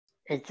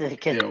It's a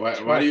Yeah,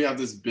 why do you have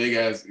this big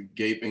ass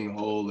gaping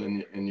hole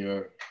in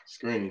your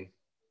screen?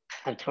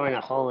 I've torn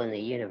a hole in the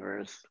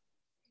universe.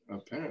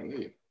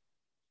 Apparently.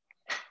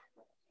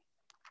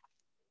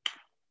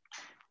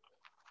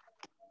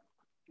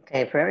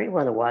 Okay, for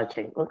everyone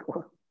watching, look,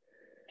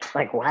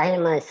 like, why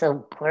am I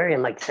so blurry?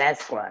 I'm like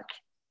Sasquatch.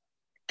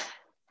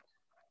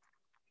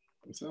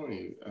 I'm telling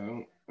you,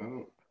 I'm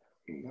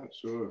not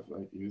sure if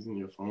like using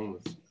your phone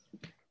was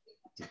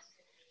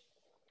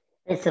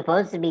It's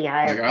supposed to be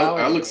higher like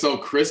quality. I look so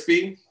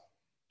crispy.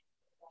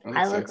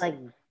 I look like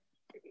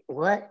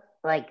what?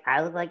 Like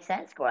I look like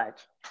Sasquatch.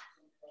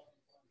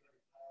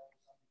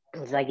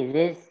 It's like,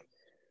 is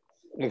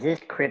this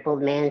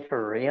crippled man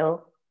for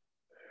real?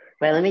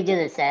 Wait, let me do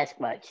the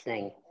Sasquatch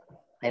thing.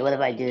 Like, what if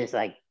I do this?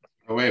 Like,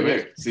 oh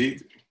wait, see,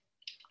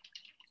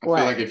 I what?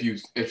 feel like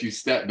if you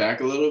step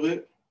back a little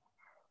bit.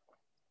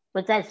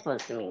 What's that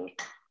supposed to mean?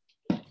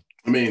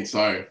 I mean,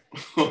 sorry.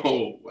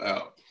 Oh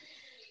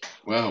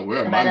wow, where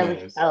are my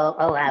manners? Oh,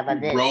 how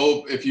about this?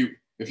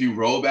 If you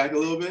roll back a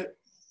little bit.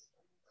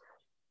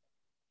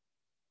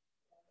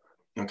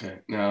 Okay,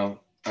 now,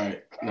 all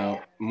right,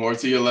 now more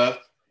to your left.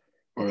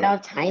 Or look how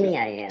tiny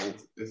I am.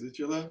 Is it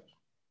your left?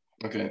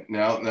 Okay,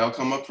 now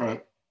come up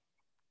front.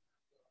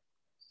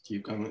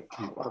 Keep coming.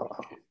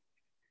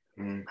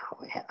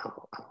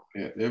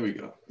 Yeah, there we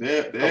go.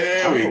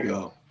 There we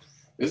go.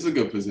 This is a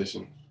good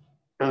position.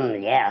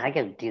 Yeah, I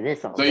could do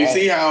this all day. So you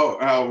see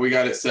how we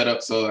got it set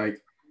up so like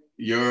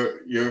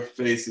your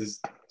face is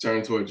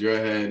turned towards your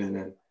head and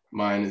then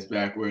mine is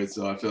backwards.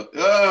 So I feel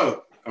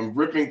I'm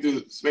ripping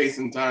through space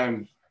and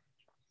time.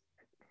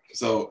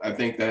 So I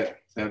think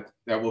that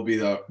will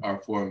be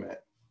our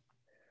format.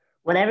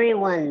 What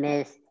everyone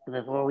missed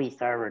before we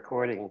start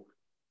recording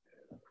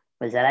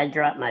was that I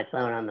dropped my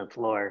phone on the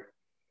floor,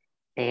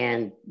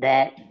 and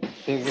that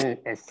isn't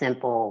a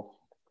simple,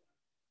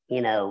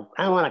 I don't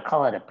want to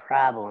call it a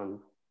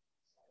problem.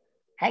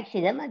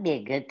 Actually, that might be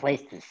a good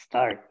place to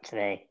start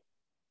today.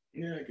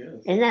 Yeah, I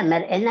guess. Isn't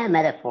that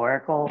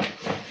metaphorical?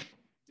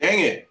 Dang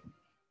it!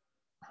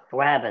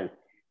 What happened?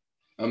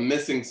 I'm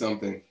missing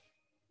something.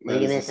 What are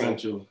you missing?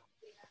 Essential.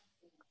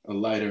 A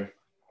lighter.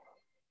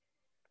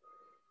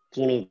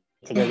 Do you need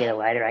to go get a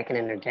lighter? I can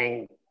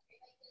entertain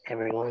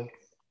everyone.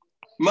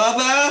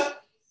 Mother,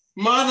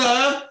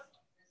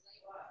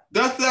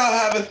 dost thou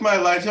havest my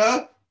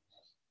lighter?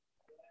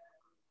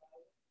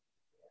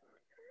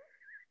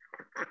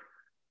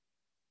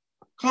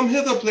 Come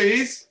hither,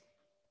 please.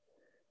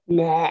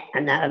 Nah,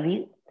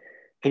 if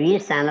you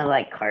sounded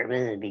like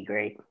Cartman, it'd be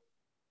great.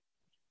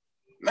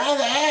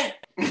 Mother!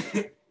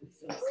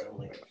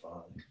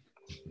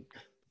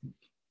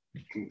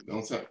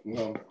 Don't say,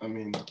 well, I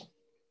mean,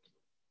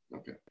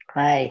 okay.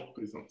 Hi.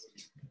 Please don't say.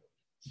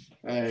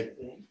 Hey.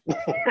 He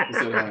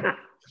said hi.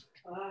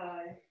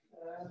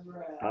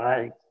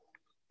 Hi.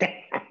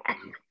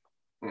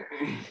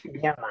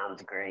 Your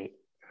mom's great.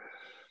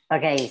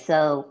 Okay,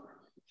 so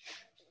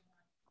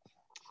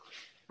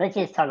let's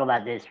just talk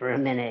about this for a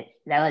minute.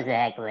 That was a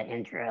heck of an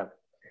intro.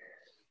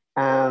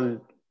 I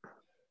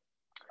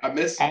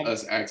miss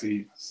us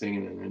actually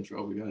singing an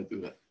intro. We gotta do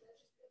that.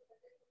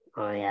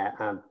 Oh yeah.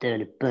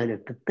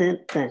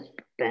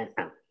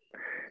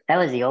 That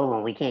was the old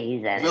one. We can't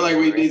use that. I feel like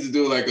we need to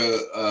do like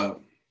a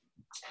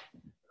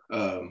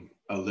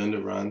Linda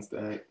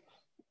Ronstadt.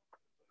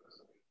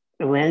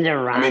 Linda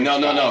Ronstadt. I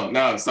mean,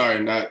 no. Sorry,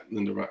 not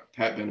Linda Ron.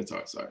 Pat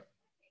Benatar. Sorry.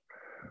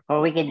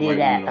 Or we could do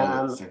that.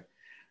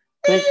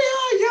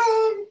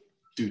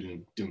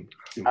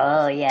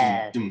 Oh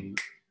yeah.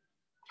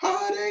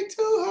 Heartache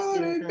to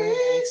heartache,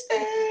 be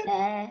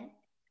stand.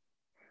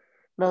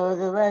 Both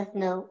of us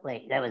know.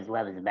 Wait, that was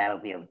Love is a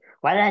Battlefield.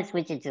 Why did I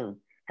switch it to?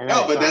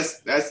 No, but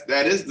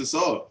that is the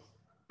song.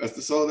 That's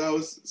the song that I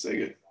was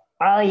singing.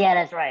 Oh yeah,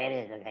 that's right.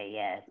 It is. Okay,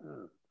 yeah.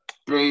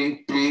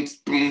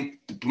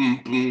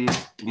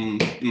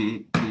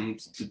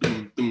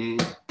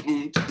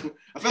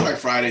 I feel like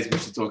Fridays we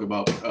should talk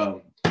about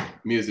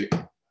music.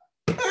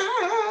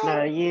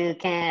 No, you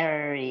can't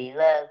hurry,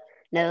 love.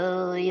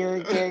 No,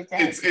 you just.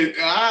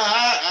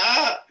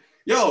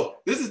 Yo,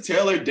 this is a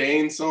Taylor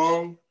Dane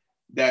song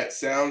that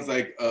sounds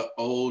like an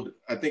old,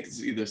 I think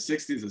it's either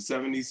 60s or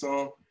 70s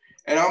song.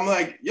 And I'm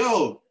like,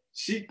 yo,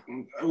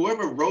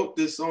 whoever wrote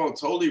this song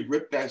totally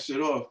ripped that shit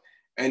off.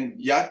 And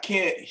y'all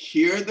can't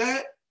hear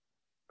that?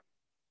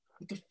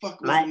 What the fuck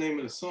was the name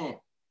of the song?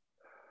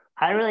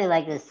 I really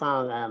like this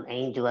song,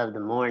 Angel of the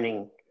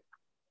Morning,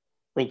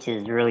 which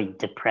is really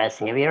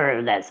depressing. Have you ever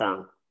heard that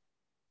song?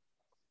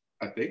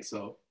 I think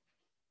so.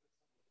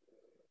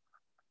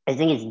 I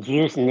think it's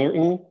Juice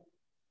Newton.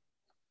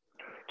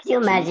 Can you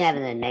imagine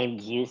having the name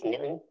Juice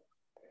Newton?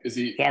 Is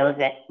he? Yeah, look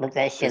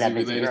that shit up.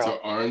 Is he related to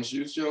Orange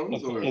Juice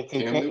Jones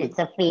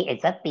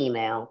it's a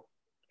female.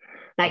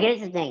 Now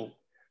here's the thing.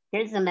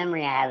 Here's the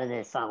memory I have of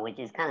this song, which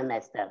is kind of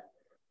messed up.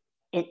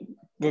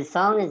 The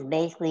song is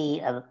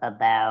basically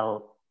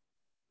about.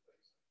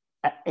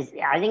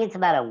 I think it's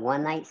about a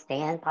one night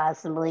stand,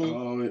 possibly.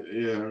 Oh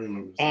yeah, I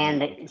remember.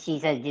 And she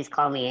said, "Just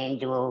call me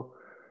Angel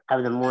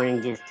of the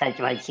Morning. Just touch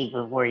my cheek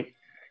before."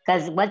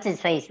 Because what's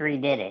his face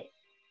redid it.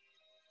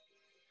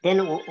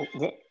 Didn't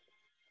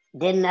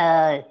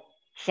didn't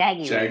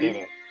Shaggy redid Shaggy.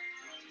 it?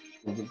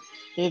 Mm-hmm.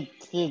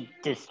 He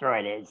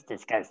destroyed it. It's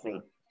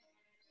disgusting.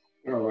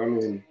 Oh, I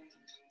mean,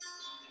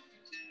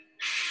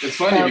 it's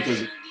funny So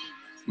because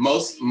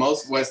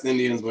most West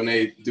Indians when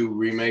they do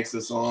remakes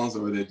of songs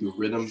or they do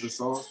rhythms of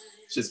songs,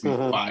 just be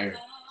mhm. fire.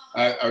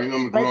 I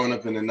remember But growing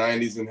up in the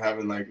 '90s and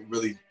having like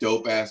really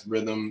dope ass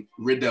rhythms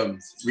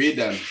of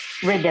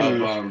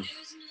rhythm,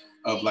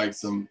 like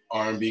some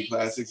R&B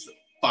classics.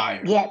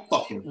 Fire, yeah.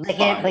 fucking But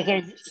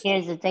fire.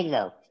 here's the thing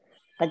though.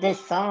 But this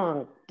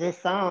song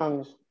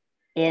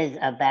is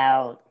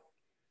about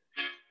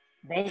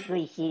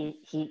basically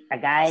she a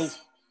guy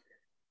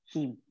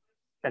she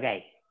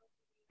okay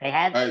they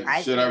have All right,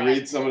 I should think I they have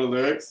read some of the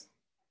lyrics?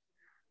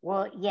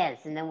 well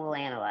yes and then we'll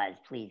analyze.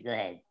 Please go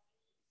ahead.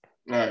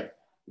 All right.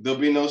 There'll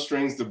be no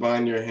strings to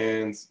bind your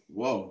hands.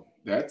 Whoa,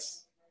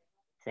 that's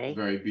See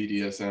very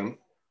BDSM.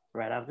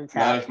 right off the Not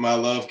top. if my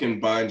love can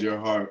bind your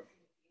heart.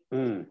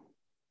 Mm,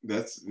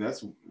 That's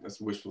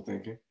wishful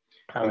thinking.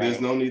 And there's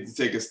poetic. no need to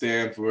take a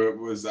stand, for it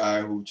was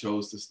I who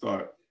chose to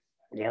start.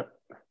 Yep.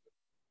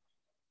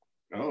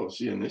 Oh,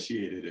 she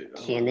initiated it.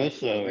 She Oh, I like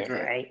it. I initiated like it,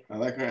 her. right? I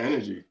like her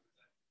energy.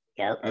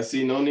 Yep. I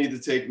see no need to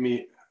take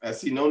me. I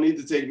see no need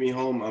to take me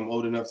home. I'm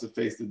old enough to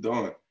face the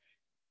dawn.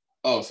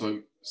 Oh,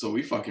 so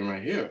we fucking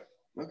right here.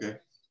 Okay.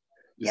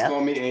 Just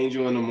call Yep. me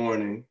Angel in the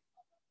morning.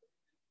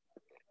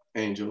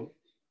 Angel.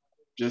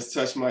 Just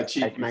touch my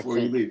cheek Touch my before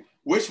you cheek. leave.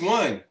 Which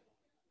one?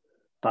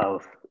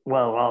 Both.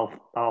 Well,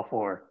 all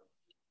four.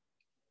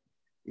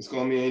 Just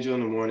call me Angel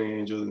in the morning,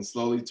 Angel, and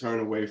slowly turn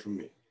away from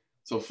me.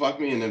 So fuck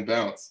me and then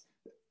bounce.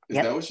 Is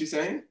that Yep. what she's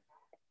saying?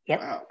 Yep.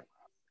 Wow.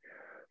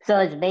 So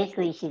it's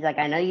basically she's like,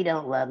 I know you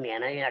don't love me. I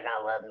know you're not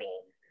gonna love me.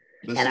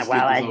 Let's And just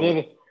get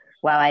this over.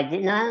 while I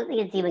did, no, I don't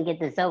think it's even get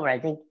this over. I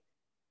think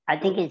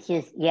it's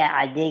just, yeah,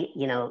 I did.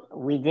 You know,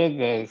 we did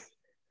this,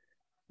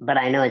 but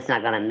I know it's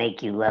not gonna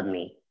make you love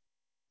me.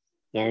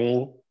 You know what I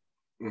mean?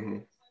 Mm-hmm.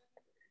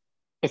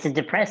 It's a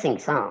depressing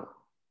song,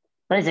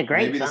 but it's a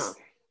great Maybe song. this.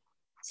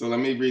 So let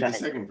me read Go the ahead,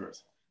 second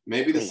verse.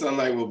 Maybe the please.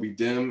 sunlight will be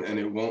dim and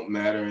it won't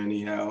matter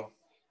anyhow.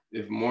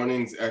 If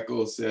morning's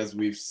echo says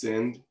we've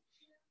sinned,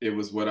 it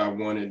was what I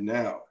wanted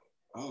now.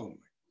 Oh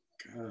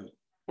my God.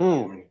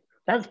 Mm, Morning.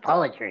 that's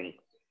poetry.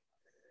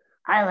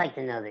 I like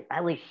to know that. I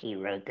wish she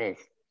wrote this.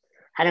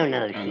 I don't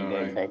know if I she know,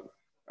 did, right?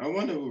 but I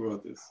wonder who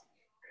wrote this.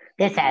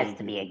 this I has really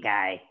to do. be a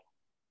guy.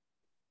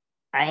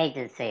 I hate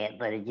to say it,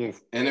 but it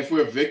just. And if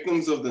we're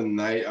victims of the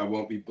night, I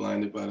won't be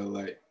blinded by the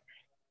light.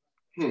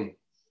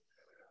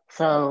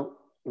 So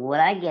what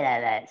I get out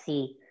of that,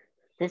 see,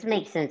 this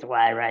makes sense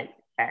why I write.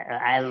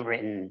 I haven't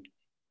written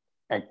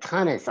a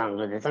ton of songs,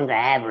 but the songs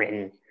I have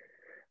written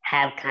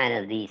have kind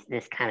of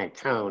this kind of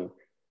tone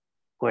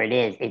where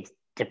it's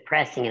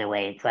depressing in a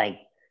way. It's like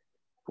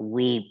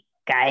we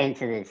got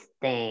into this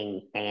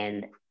thing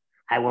and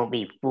I won't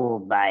be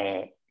fooled by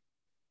it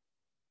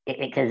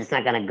because it's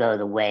not going to go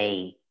the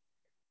way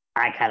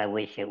I kind of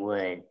wish it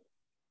would.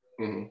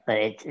 Mm-hmm. But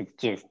it's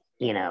just,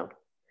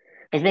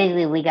 it's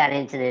basically we got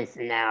into this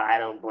and now I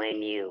don't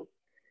blame you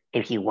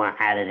if you want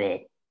out of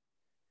it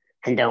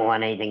and don't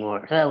want anything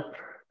more. So,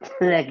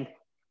 like,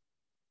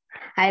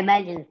 I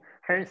imagine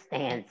her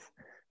stance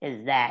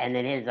is that, and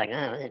it is like, oh,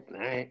 all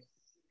right,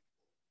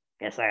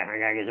 guess I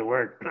gotta get to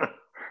work.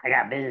 I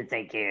got business to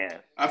take care of.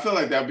 I feel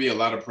like that'd be a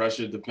lot of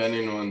pressure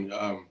depending on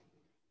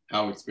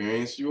how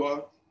experienced you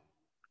are.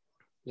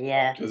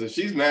 Yeah. Because if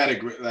she's mad,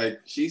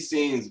 like she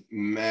seems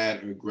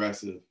mad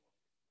aggressive,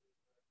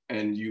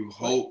 and you But,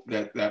 hope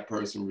that that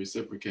person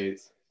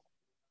reciprocates,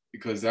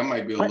 because that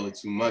might be a but little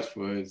too much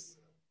for his.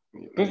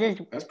 this Like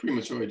is that's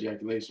premature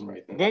ejaculation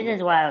right then. this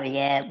is why,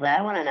 yeah. But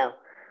I want to know.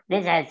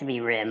 This has to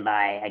be written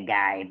by a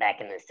guy back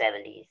in the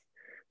 '70s.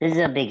 This is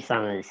a big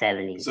song of the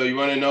 '70s. So you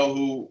want to know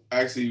who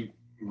actually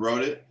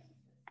wrote it?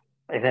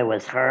 If it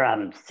was her,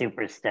 I'm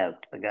super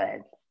stoked. But go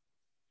ahead.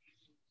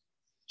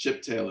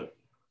 Chip Taylor.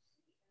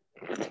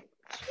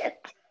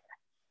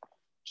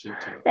 Chip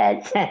Taylor.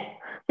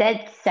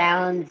 That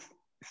sounds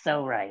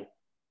so right.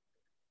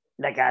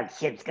 Like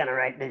Chip's gonna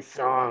write this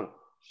song.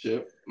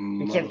 Chip.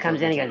 And Chip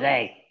comes in Motherfucking and goes,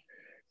 Taylor.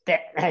 "Hey,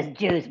 that's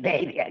juice,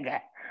 baby.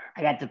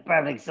 I got the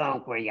perfect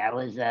song for you. I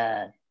was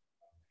I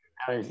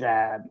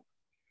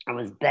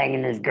was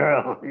banging this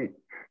girl.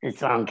 This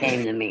song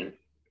came to me.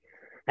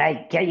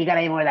 Hey, you got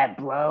any more of that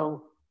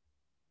blow?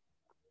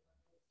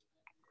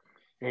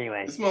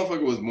 Anyway, This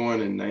motherfucker was born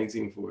in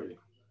 1940.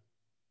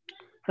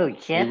 who He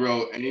Chip?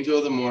 wrote Angel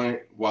of the Morning,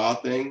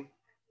 Wild Thing.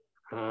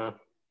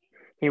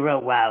 He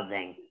wrote Wild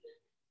Thing.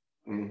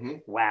 Mm-hmm.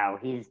 Wow,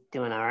 he's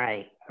doing all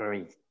right, or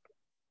he's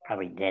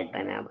probably dead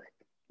by now. But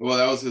Well,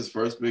 that was his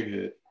first big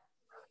hit.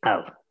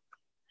 oh,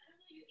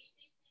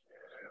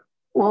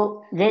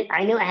 well,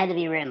 I knew it had to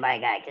be written by a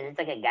guy because it's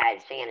like a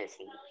guy's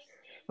fantasy.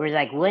 Where it's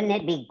like, wouldn't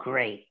it be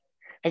great?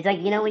 It's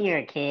like when you're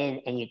a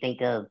kid and you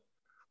think of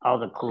all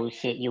the cool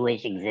shit you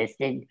wish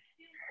existed.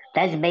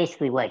 That's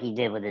basically what he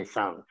did with his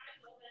song.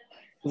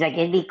 He's like,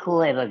 it'd be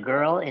cool if a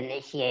girl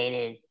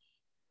initiated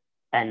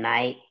a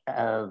night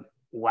of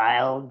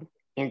wild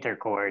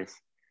intercourse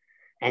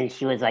and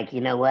she was like,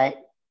 you know what?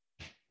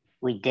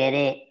 we did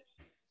it,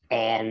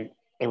 and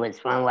it was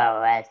fun while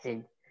it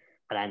lasted.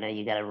 But I know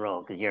you got to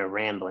roll because you're a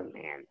rambling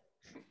man.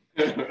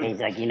 And he's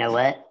like, you know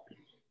what?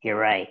 You're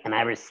right, and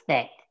I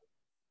respect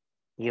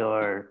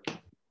your,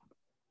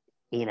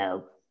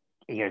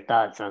 your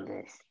thoughts on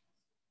this.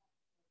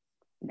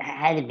 That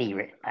had to be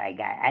written by a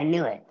guy. I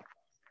knew it.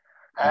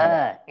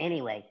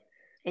 Anyway,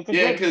 it's a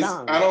great because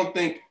song.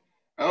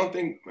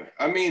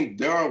 I mean,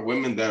 there are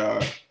women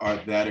that are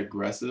that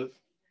aggressive,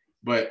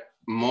 but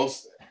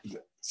when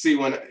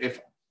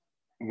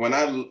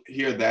I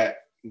hear the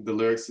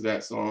lyrics to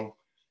that song,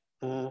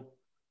 mm-hmm.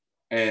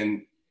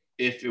 and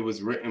if it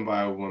was written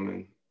by a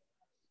woman,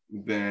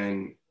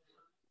 then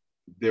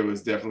there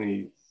was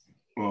definitely,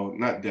 well,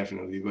 not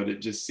definitely, but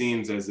it just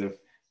seems as if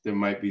there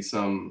might be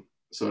some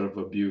sort of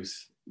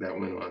abuse that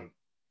went on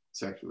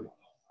sexually.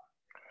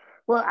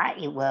 Well, I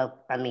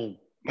mean,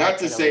 not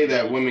to say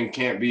that women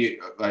can't be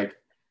like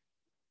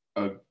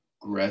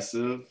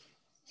aggressive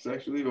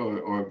sexually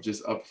or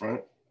just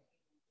upfront.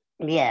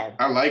 Yeah,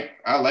 I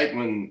like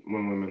when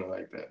women are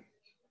like that.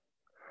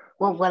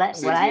 Well, what I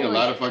a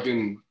lot of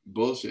fucking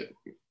bullshit.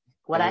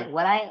 What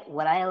I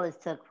always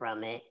took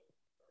from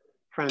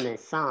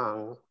this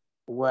song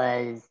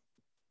was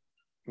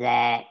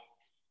that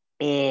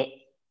the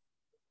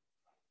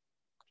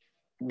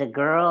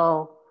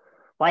girl,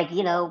 like,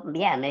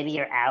 maybe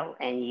you're out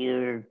and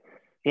you're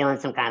feeling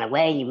some kind of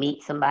way, you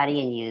meet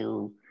somebody and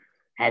you,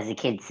 as the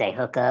kids say,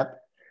 hook up,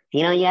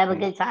 you have a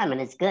good time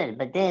and it's good.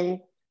 But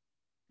then,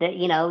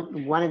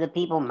 one of the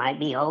people might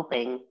be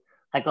hoping,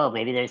 like, oh,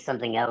 maybe there's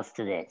something else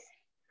to this.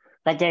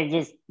 But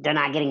they're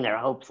not getting their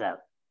hopes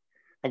up.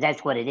 But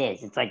that's what it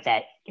is. It's like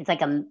that. It's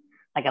like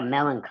a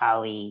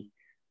melancholy,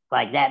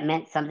 like that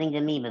meant something to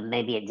me, but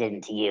maybe it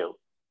didn't to you.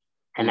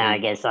 And now I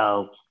guess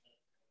I'll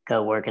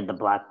go work at the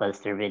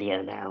Blockbuster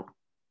Video now.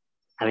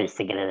 I'm just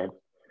thinking of did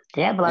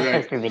they have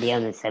Blockbuster Video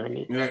in the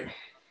 70s? Yeah.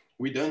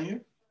 We done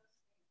here?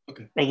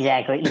 Okay.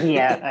 Exactly.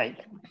 Yeah.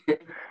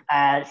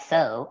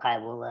 So I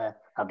will.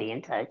 I'll be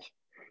in touch.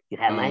 You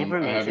have my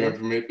information. I have your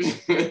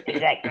information.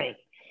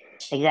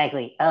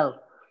 Exactly. Oh,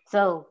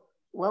 so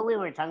what we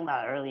were talking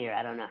about earlier,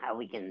 I don't know how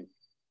we can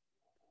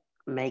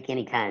make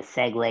any kind of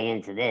segue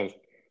into this,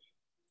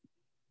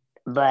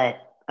 but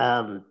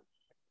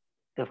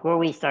before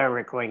we started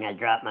recording, I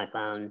dropped my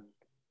phone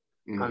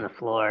on the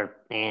floor,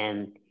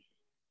 and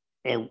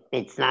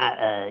it's not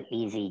an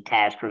easy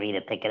task for me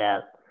to pick it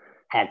up.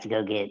 I have to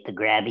go get the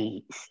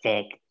grabby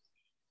stick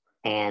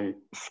and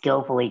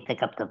skillfully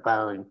pick up the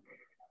phone.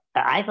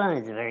 The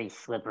iPhone is a very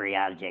slippery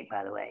object,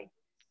 by the way.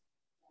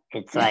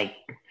 It's like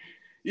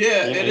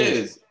yeah, it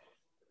is.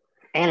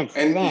 And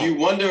you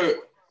wonder,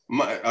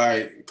 all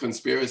right,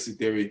 conspiracy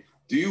theory.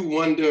 Do you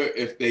wonder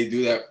if they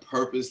do that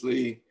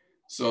purposely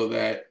so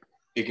that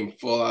it can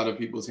fall out of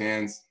people's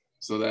hands,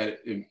 so that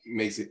it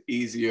makes it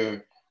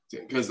easier?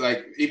 Because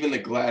like even the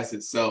glass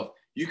itself,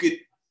 you could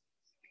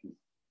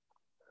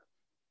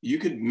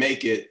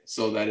make it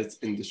so that it's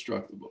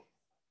indestructible.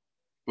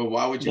 But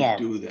why would you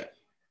do that?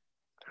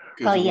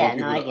 Because you want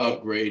people to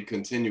upgrade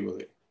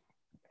continually.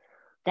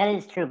 That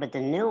is true, but the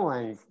new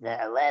ones, the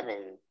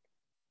 11,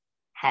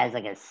 has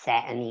like a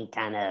satiny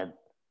kind of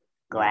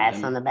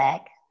glass on the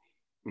back.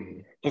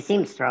 Mm-hmm. It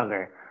seems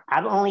stronger.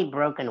 I've only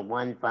broken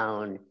one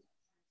phone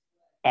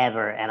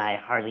ever, and I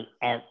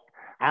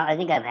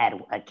think I've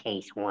had a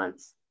case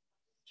once.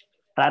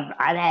 But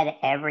I've had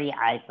every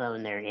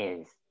iPhone there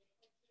is.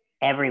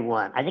 Every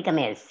one. I think I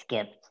may have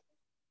skipped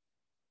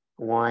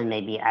one,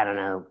 maybe, I don't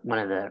know, one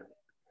of the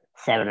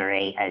 7 or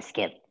 8 I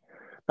skipped.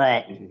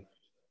 But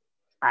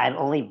I've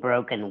only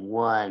broken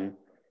one,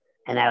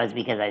 and that was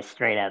because I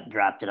straight up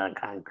dropped it on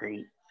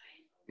concrete.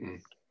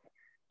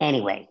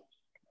 Anyway,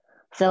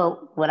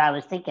 so what I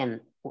was thinking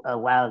a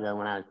while ago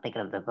when I was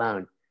picking up the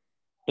phone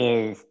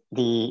is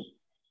the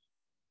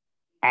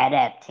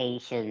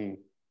adaptation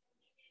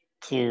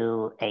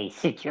to a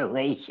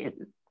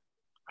situation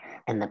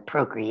and the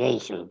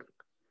procreation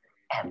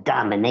of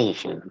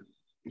domination.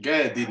 Go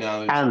ahead,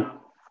 D-Knowledge.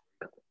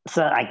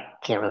 So I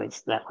can't really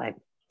snap my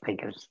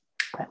fingers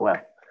that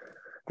well.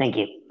 Thank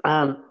you.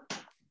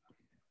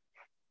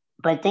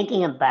 But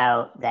thinking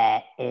about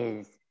that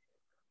is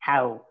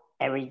how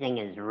everything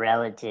is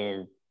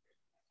relative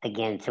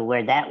again, to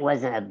where that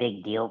wasn't a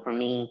big deal for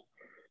me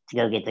to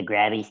go get the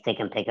grabby stick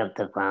and pick up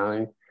the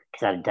phone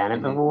because I've done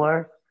it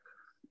before.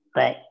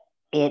 But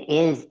it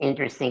is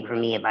interesting for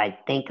me if I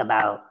think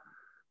about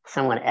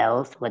someone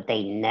else, what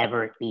they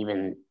never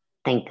even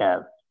think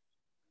of.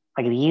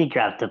 Like if you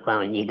drop the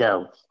phone, you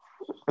go,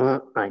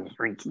 I just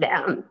reach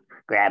down,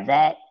 grab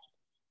that.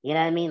 You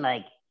know what I mean?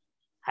 Like,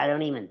 I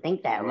don't even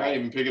think that way. I might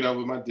even pick it up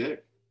with my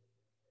dick.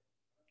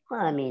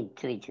 Well, I mean,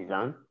 to each his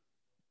own.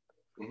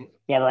 You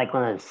have like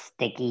one of those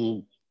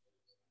sticky,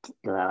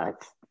 well,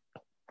 it's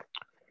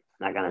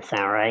not going to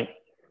sound right.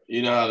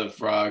 You know how the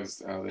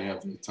frogs, how they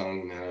have their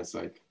tongue now, it's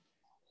like,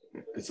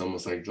 it's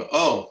almost like,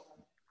 oh.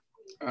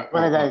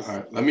 One of those. All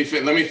right. Let me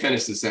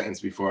finish the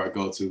sentence before I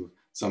go to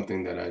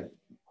something that I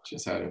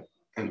just had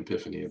an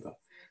epiphany about.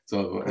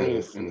 So,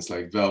 and it's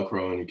like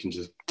Velcro, and you can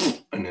just,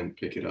 and then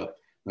pick it up.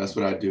 That's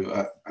what I do.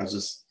 I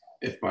just,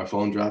 if my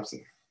phone drops,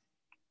 and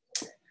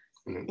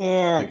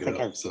Yeah, pick it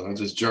up. So I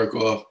just jerk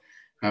off,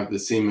 have the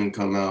semen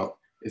come out.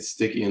 It's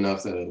sticky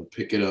enough that it'll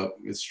pick it up.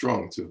 It's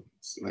strong too.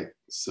 It's like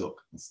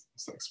silk. It's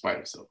like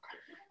spider silk.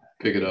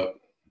 Pick it up,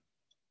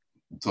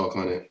 talk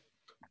on it,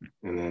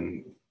 and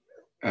then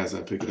as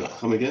I pick it up,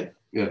 come again?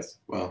 Yes.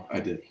 Well, I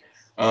did.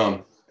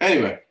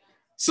 Anyway,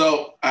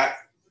 so I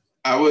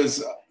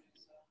was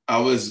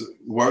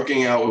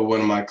working out with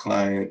one of my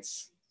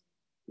clients.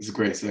 It's a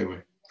great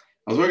segue.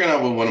 I was working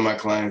out with one of my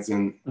clients,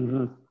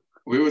 and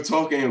we were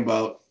talking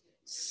about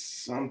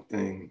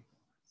something.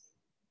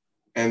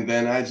 And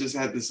then I just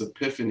had this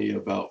epiphany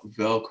about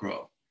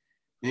Velcro.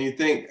 And you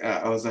think,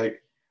 I was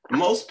like,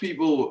 most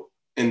people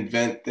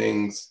invent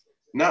things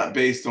not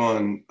based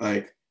on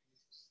like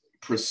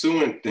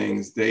pursuant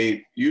things.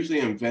 They usually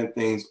invent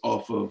things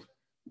off of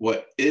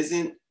what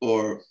isn't,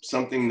 or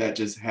something that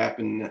just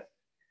happened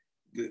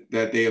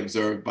that they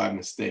observed by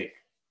mistake.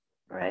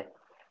 Right.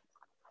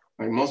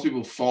 Like most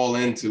people fall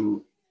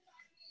into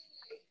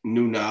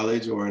new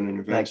knowledge or an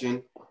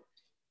invention.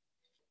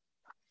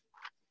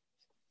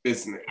 Right.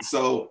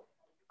 So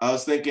I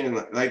was thinking,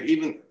 like,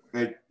 even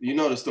like, you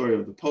know the story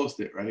of the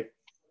Post-it, right?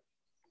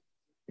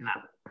 No.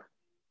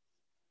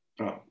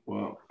 Oh,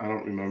 well, I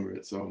don't remember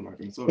it, so I'm not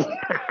going to talk about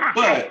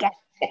it.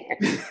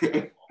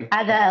 But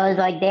I thought, I was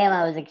like, damn,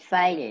 I was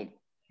excited.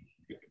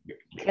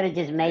 Could have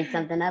just made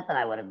something up and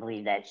I would have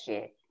believed that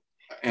shit.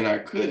 And I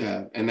could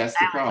have, and that's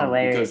the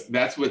problem, because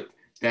that's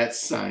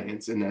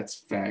science, and that's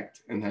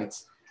fact, and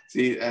that's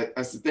the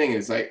thing.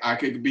 Is like, I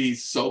could be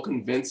so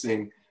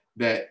convincing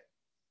that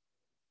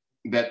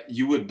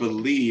you would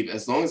believe,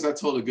 as long as I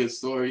told a good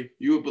story,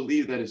 you would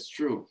believe that it's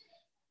true.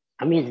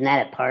 I'm using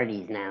that at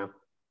parties now.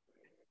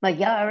 Like,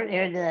 y'all ever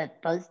heard the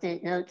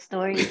Post-it note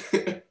story?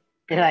 They're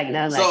like,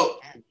 no,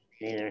 so,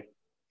 neither.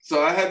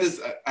 So I had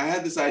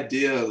this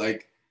idea,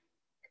 like,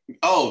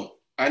 oh,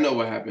 I know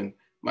what happened.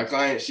 My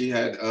client, she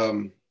had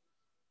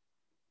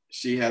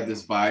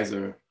this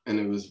visor, and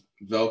it was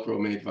Velcro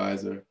made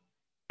visor,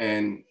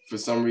 and for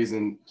some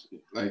reason,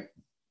 like,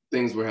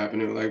 things were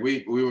happening. Like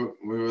we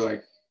were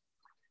like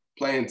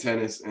playing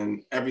tennis,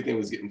 and everything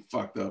was getting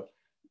fucked up.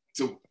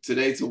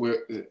 Today,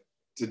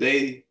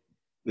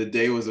 the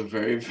day was a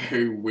very,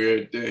 very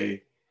weird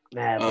day.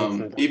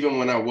 Even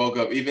when I woke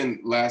up, even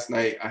last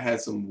night, I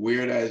had some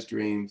weird ass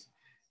dreams,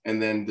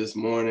 and then this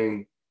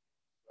morning,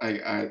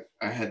 I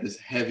had this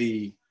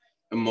heavy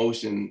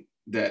emotion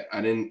that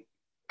I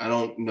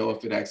don't know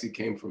if it actually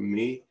came from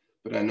me,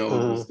 but I know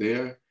it was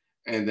there.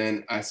 And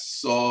then I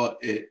saw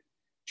it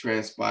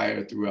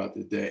transpire throughout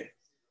the day.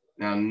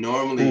 Now,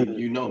 normally,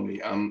 you know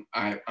me, I'm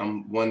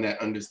one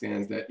that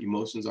understands that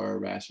emotions are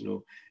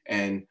irrational,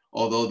 and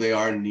although they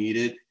are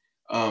needed.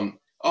 And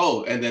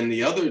then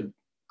the other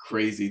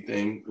crazy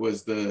thing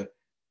was the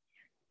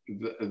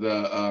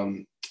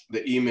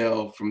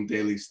email from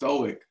Daily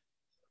Stoic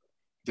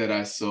that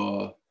I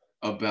saw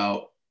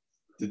about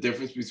the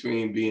difference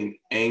between being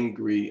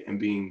angry and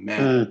being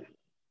mad.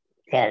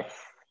 Yes,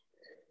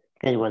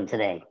 good one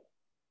today.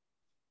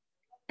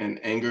 And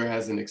anger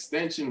has an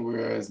extension,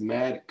 whereas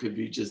mad could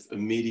be just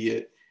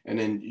immediate, and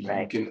then you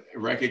can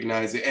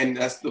recognize it. And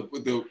that's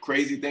the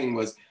crazy thing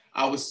was,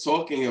 I was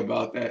talking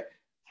about that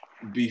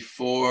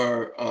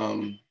before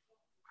I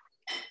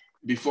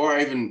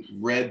even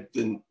read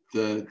the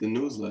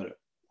newsletter.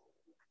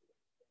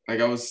 Like,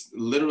 I was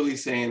literally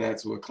saying that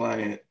to a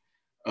client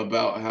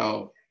about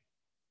how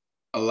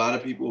a lot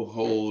of people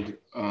hold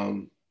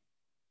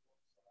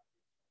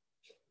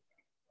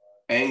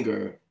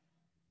anger,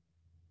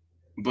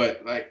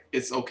 but like,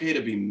 it's okay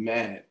to be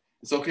mad.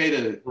 It's okay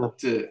to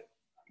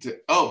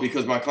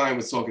because my client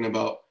was talking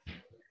about,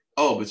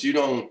 but you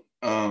don't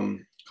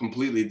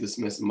completely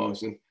dismiss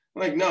emotions.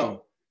 I'm like,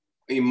 no,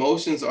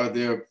 emotions are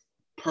there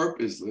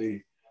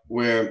purposely,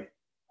 where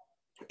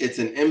it's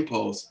an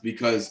impulse,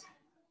 because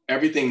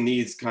everything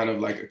needs kind of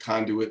like a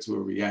conduit to a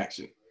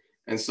reaction.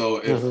 And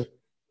so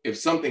if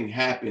something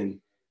happened,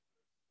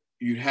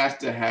 you'd have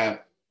to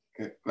have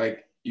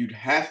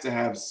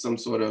some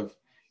sort of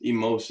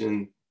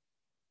emotion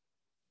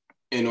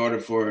in order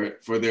for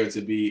there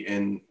to be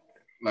an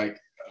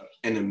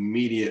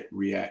immediate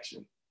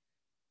reaction.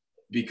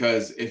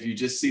 Because if you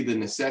just see the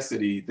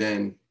necessity,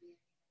 then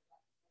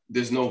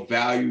there's no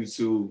value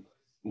to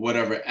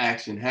whatever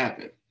action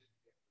happened.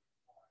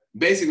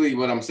 Basically,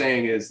 what I'm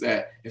saying is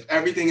that if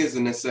everything is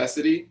a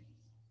necessity,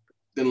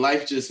 then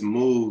life just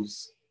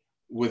moves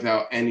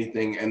without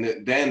anything.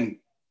 And then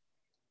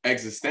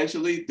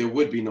existentially, there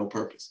would be no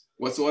purpose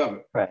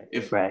whatsoever.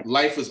 If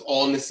life was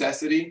all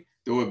necessity,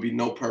 there would be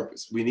no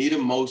purpose. We need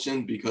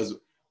emotion because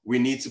we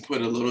need to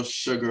put a little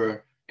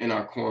sugar in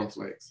our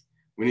cornflakes.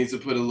 We need to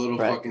put a little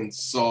fucking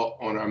salt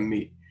on our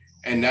meat.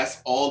 And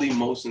that's all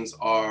emotions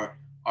are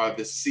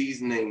the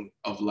seasoning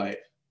of life.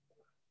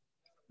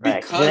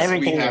 Because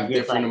we have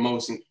different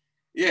emotions.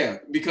 Yeah,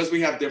 because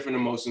we have different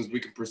emotions, we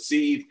can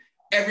perceive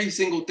every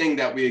single thing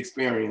that we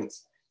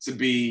experience to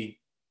be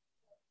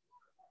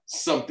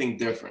something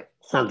different.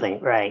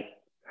 Something, right.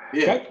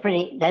 Yeah. That's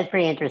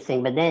pretty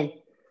interesting. But then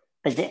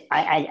But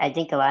I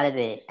think a lot of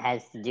it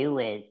has to do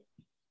with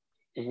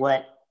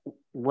what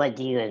what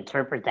do you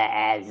interpret that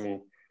as,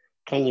 and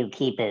can you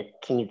keep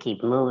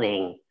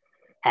moving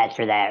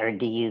after that, or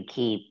do you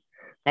keep?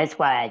 That's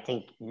why I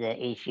think the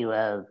issue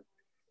of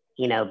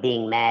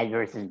being mad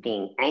versus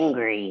being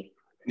angry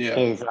Yeah.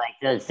 is like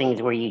those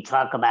things where you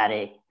talk about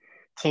it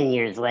 10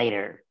 years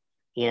later,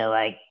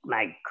 like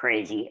my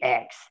crazy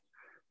ex.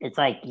 It's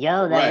like,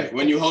 yo, that was Right.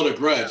 When 10 you hold a years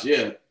grudge, ago.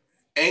 yeah.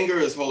 Anger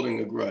is holding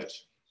a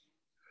grudge.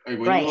 Like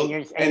when you Right, and hold,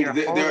 you're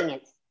there, holding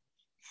it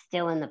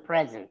still in the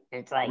present.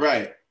 It's like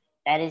right.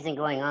 that isn't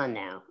going on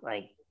now.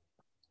 Like,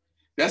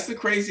 That's the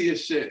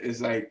craziest shit.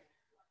 Is like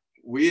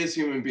we as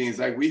human beings,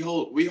 like we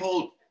hold.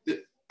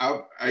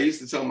 I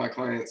used to tell my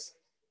clients,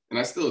 and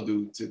I still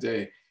do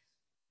today.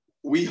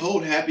 We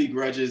hold happy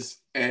grudges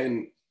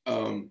and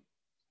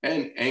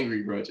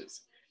angry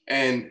grudges,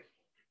 and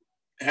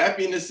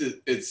happiness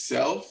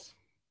itself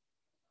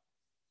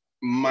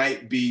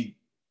might be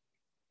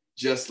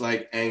just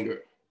like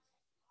anger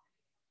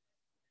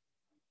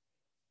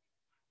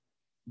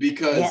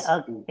because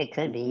yeah, it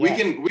could be, we yeah.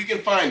 can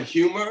find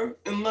humor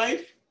in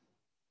life.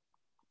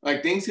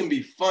 Like things can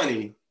be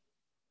funny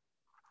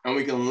and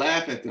we can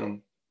laugh at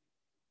them,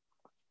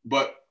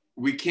 but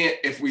we can't,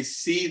 if we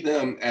see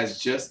them as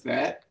just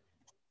that,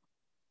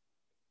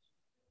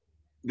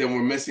 then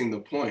we're missing the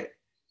point,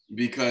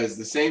 because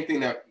the same thing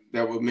that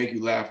would make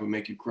you laugh would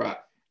make you cry.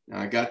 Now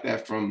I got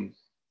that from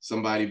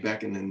somebody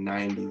back in the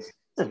 90s,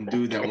 some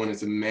dude that wanted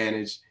to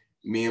manage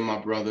me and my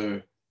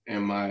brother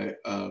and my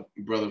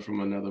brother from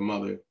another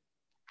mother,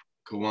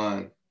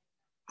 Kawan.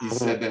 He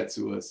said that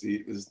to us.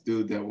 This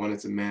dude that wanted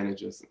to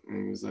manage us,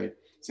 and he was like,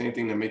 same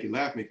thing that make you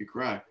laugh, make you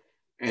cry.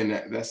 And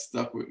that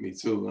stuck with me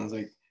too. I was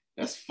like,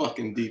 that's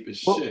fucking deep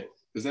as Well, shit,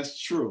 because that's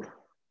true.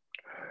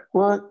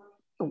 well,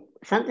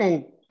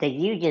 something that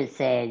you just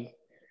said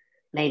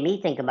made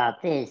me think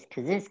about this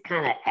because this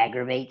kind of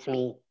aggravates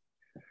me.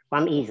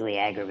 Well, I'm easily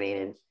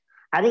aggravated.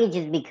 I think it's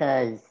just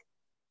because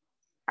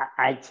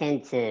I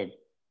tend to,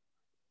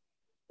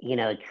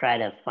 try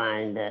to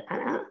find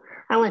I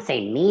don't want to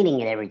say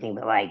meaning in everything,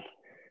 but like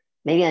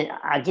maybe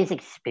I just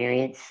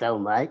experienced so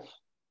much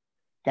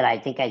that I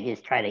think I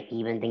just try to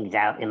even things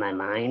out in my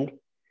mind,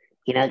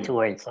 to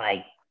where it's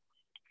like,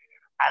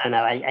 I don't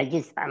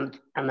know.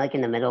 I'm like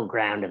in the middle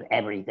ground of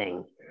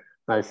everything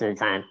most of the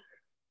time.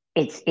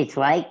 It's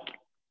like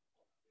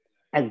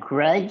a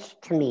grudge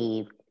to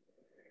me,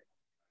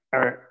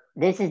 or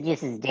this is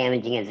just as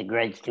damaging as a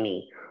grudge to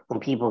me when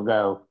people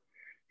go,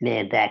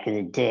 man, back in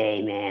the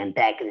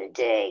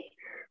day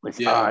was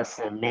Yeah,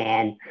 awesome,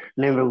 man.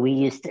 Remember we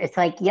used to, it's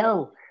like,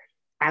 yo,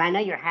 and I know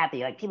you're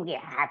happy. Like people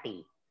get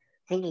happy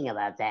thinking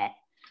about that.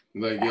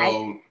 like But I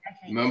yo,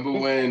 actually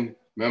this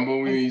remember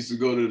when we used to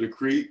go to the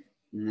creek?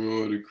 You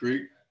remember the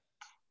creek?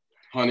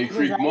 Honey it was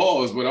Creek like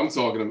Mall is what I'm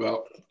talking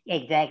about.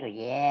 exactly,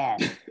 yeah.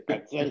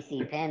 That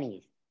JC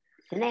Penney's.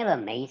 Didn't they have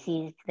a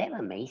Macy's? Did they have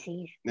a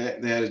Macy's? They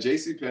had a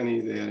J.C. Penney,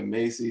 they had a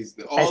Macy's.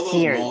 A All those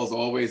Sears. malls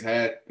always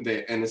had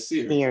and a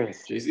Sears. Sears.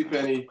 J.C.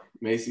 Penney,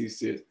 Macy's,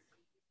 Sears.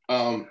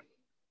 Um,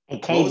 And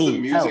what was the KB. Oh,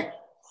 music?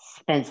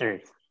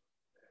 Spencer's.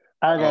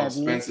 Oh, Oh, the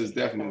Spencer's music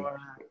definitely. store.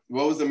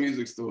 What was the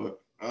music store?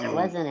 It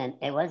wasn't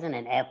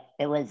an F.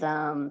 It was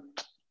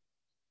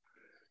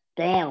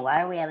damn,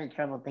 why are we having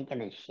trouble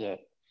thinking of shit?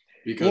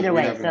 Because Either we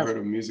way, haven't so heard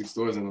of music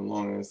stores in a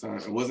long ass time.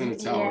 It wasn't a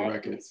Tower yeah,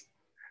 Records.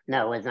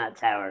 no, it was not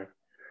Tower.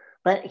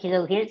 But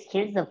here's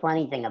the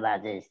funny thing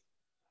about this.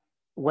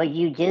 What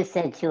you just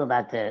said too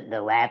about the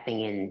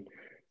laughing and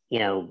you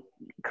know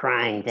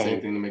crying Same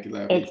thing. thing to make you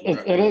laugh, make It's you it,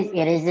 cry. it Yeah. is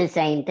it is the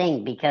same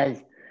thing because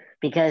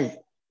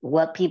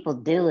what people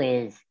do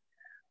is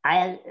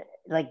I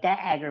like that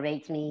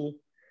aggravates me.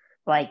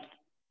 Like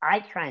I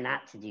try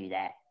not to do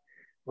that.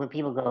 When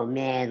people go,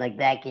 man, like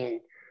back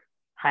in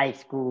high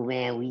school,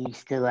 man, we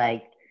used to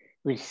like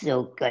was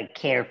so like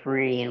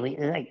carefree and we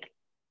like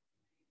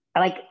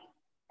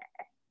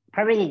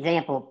perfect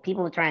example.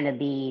 People trying to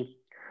be.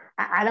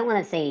 I don't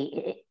want to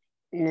say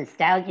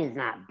nostalgia is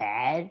not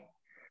bad,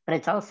 but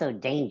it's also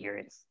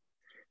dangerous.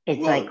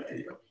 It's like,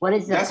 Well, what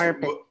is the that's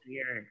purpose of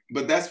your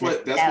but that's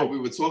what nostalgia? we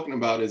were talking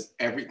about, is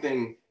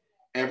everything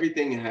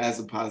has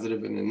a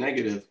positive and a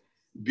negative,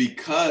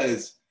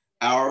 because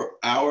our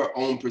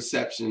own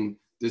perception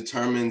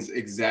determines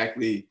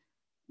exactly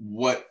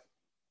what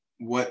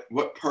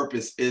what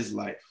purpose is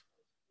life.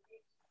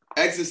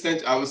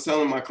 Existential, I was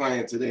telling my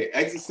client today,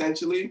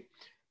 existentially,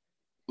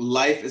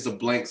 life is a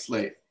blank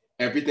slate.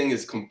 Everything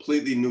is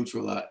completely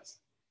neutralized.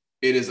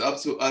 It is up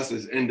to us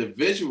as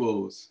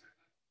individuals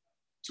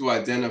to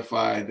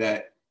identify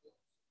that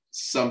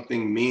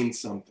something means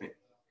something.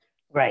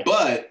 Right.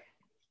 But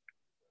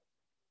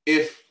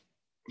if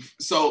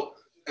so,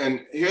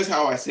 and here's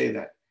how I say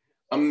that.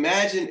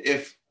 Imagine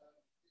if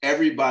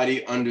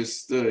everybody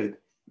understood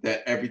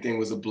that everything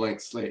was a blank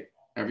slate,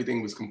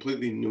 everything was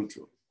completely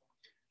neutral.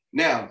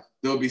 Now,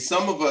 there'll be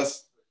some of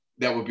us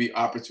that would be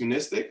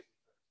opportunistic,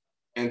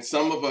 and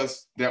some of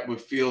us that would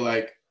feel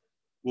like,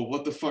 well,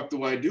 what the fuck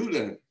do I do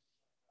then?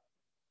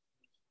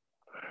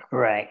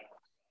 Right.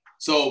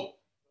 So,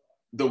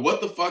 the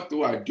what the fuck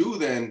do I do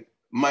then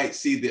might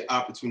see the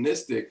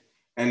opportunistic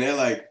and they're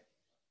like,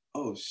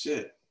 oh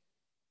shit,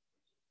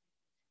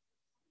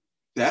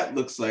 that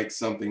looks like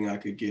something I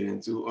could get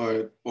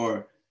into,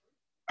 or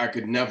I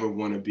could never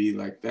want to be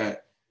like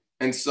that.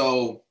 And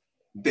so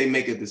they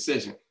make a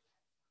decision.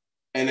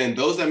 And then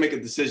those that make a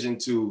decision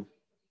to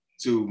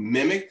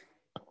mimic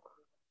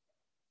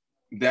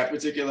that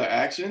particular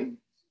action,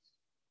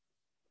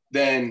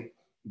 then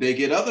they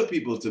get other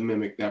people to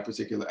mimic that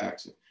particular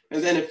action.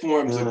 And then it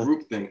forms a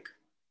groupthink.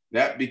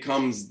 That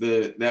becomes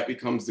the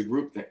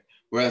groupthink.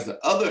 Whereas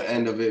the other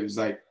end of it is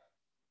like,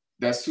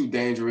 that's too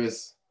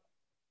dangerous.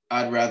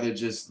 I'd rather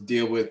just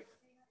deal with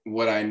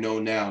what I know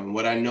now. And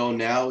what I know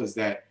now is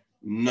that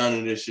none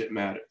of this shit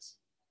matters.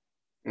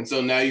 And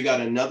so now you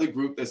got another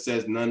group that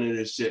says none of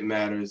this shit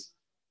matters.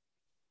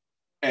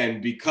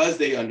 And because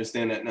they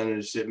understand that none of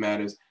this shit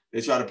matters, they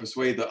try to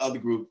persuade the other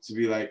group to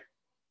be like,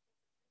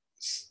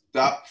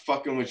 stop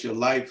fucking with your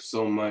life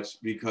so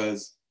much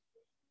because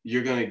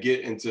you're going to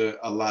get into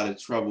a lot of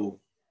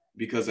trouble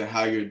because of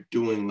how you're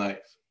doing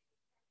life.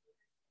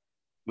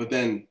 But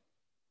then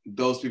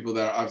those people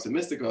that are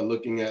optimistic are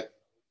looking at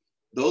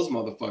those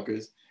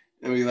motherfuckers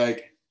and be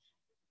like,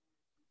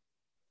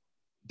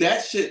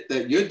 that shit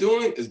that you're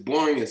doing is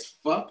boring as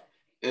fuck,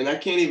 and I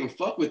can't even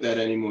fuck with that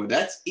anymore.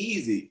 That's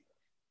easy.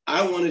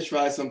 I want to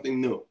try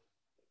something new.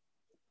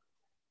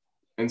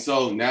 And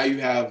so now you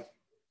have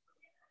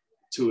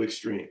two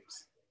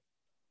extremes.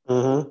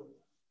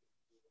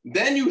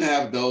 Then you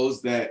have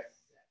those that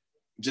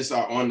just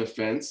are on the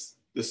fence,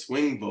 the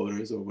swing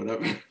voters or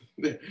whatever,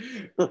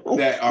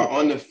 that are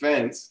on the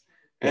fence.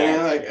 And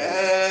they're like,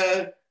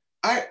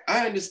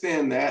 I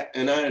understand that,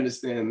 and I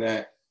understand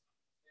that.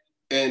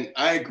 And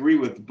I agree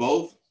with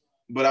both,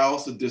 but I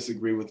also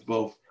disagree with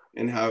both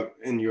in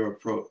your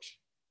approach.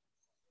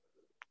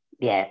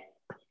 Yeah.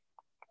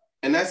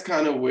 And that's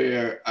kind of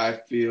where I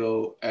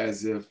feel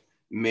as if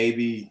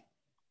maybe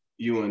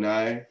you and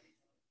I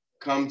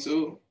come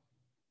to.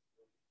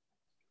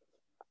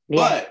 Yeah.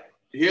 But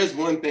here's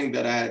one thing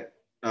that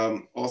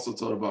I also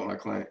told about my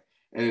client,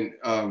 and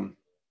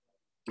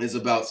it's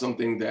about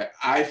something that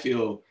I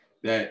feel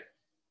that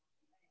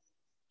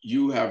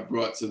you have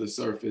brought to the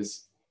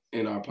surface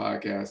in our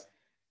podcast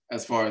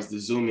as far as the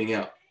zooming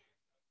out.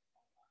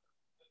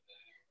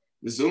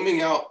 The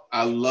zooming out,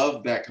 I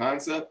love that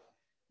concept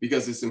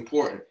because it's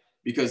important,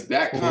 because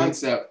that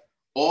concept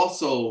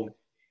also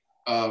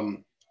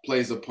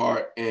plays a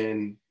part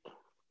in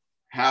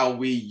how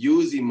we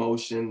use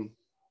emotion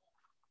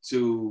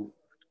to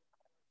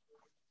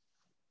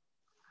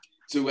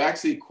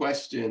actually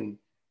question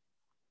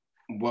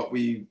what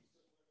we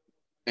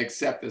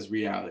accept as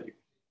reality.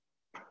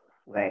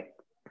 Right.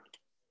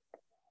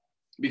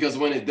 Because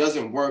when it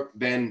doesn't work,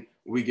 then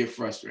we get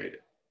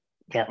frustrated.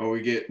 Yeah. Or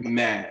we get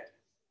mad.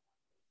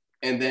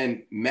 And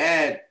then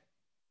mad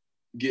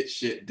gets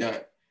shit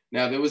done.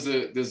 Now I'm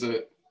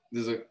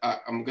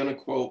gonna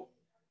quote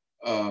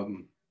a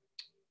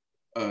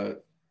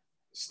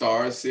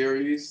Star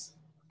series,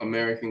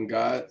 American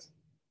Gods.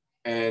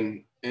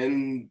 And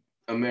in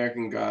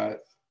American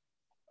Gods,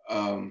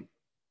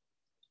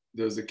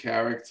 there's a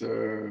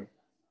character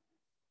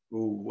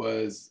who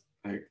was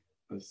like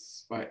a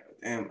spy.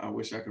 Damn, I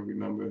wish I could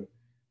remember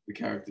the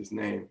character's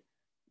name.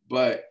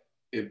 But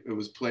it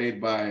was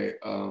played by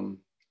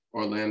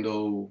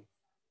Orlando.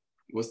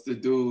 What's the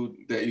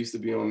dude that used to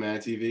be on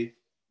Mad TV?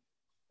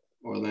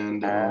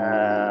 Orlando.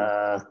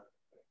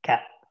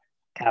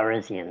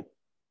 Calrissian.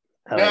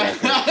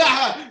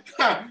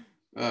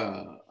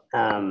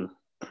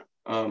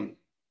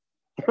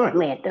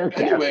 Orlando.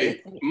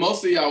 Anyway,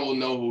 most of y'all will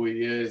know who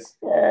he is.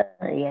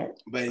 Yeah.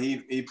 But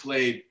he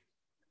played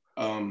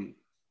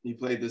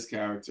this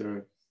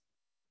character,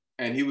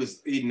 and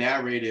he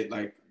narrated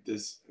like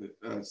this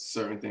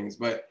certain things.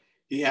 But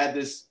he had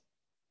this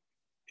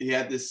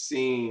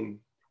scene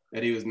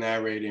that he was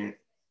narrating,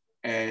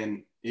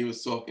 and he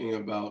was talking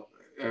about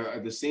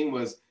the scene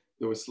was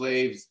there were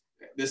slaves.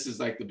 This is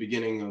like the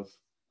beginning of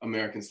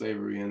American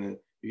slavery, and then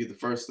you get the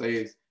first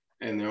slaves,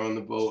 and they're on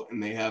the boat,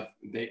 and they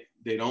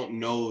don't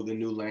know the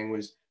new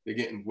language. They're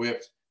getting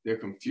whipped. They're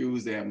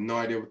confused. They have no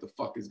idea what the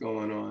fuck is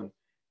going on.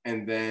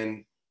 And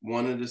then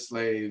one of the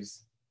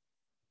slaves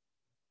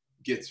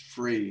gets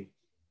free,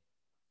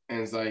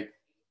 and it's like,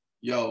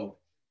 yo,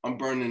 I'm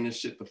burning this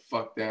shit the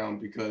fuck down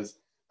because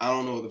I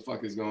don't know what the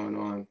fuck is going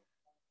on.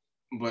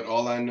 But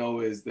all I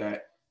know is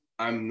that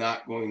I'm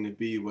not going to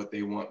be what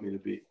they want me to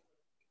be.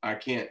 I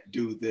can't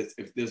do this.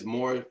 If there's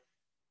more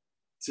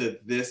to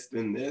this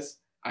than this,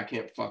 I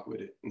can't fuck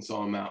with it. And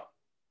so I'm out.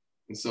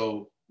 And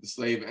so the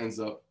slave ends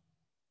up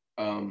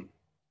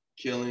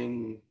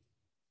killing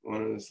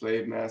one of the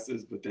slave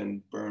masters, but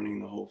then burning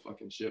the whole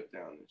fucking ship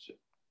down and shit.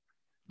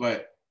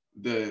 But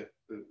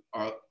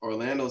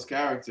Orlando's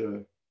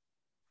character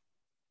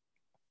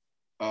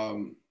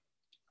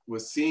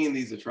was seeing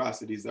these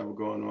atrocities that were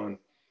going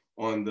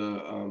on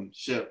the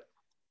ship,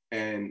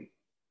 and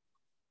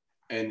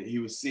he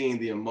was seeing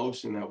the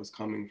emotion that was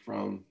coming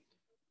from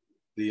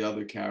the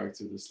other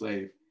character, the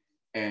slave,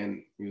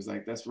 and he was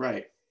like, "That's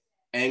right,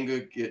 anger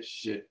gets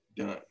shit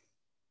done."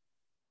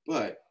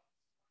 But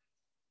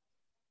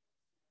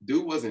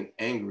dude wasn't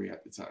angry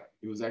at the time.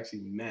 He was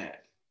actually mad.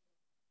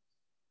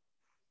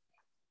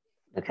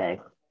 Okay.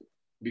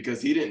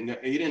 Because he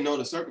didn't know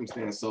the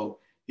circumstance, so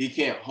he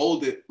can't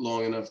hold it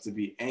long enough to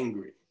be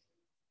angry.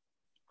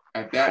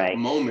 At that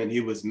moment,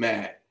 he was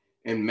mad,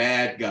 and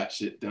mad got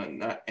shit done,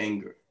 not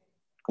anger.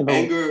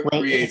 Anger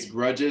creates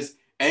grudges.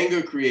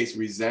 Anger creates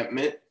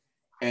resentment,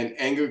 and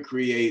anger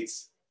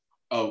creates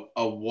a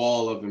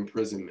wall of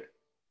imprisonment.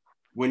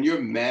 When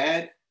you're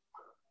mad,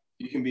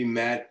 you can be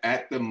mad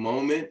at the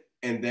moment,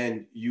 and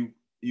then you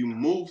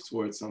move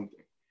towards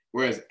something.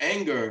 Whereas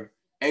anger,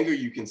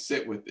 you can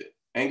sit with it.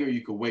 Anger,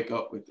 you can wake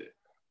up with it.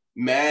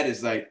 Mad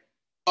is like,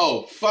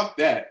 oh, fuck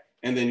that,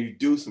 and then you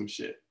do some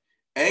shit.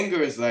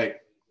 Anger is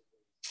like,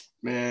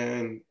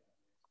 man,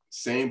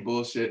 same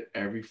bullshit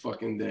every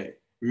fucking day.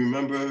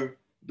 Remember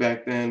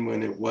back then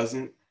when it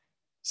wasn't?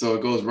 So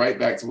it goes right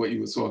back to what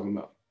you were talking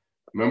about.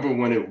 Remember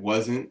when it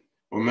wasn't?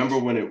 Remember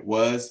when it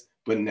was,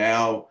 but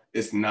now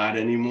it's not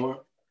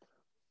anymore?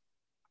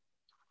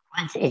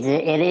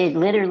 It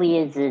literally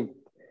is.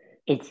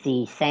 It's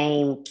the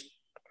same.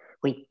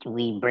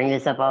 We bring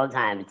this up all the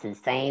time. It's the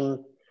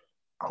same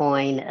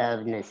coin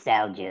of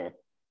nostalgia.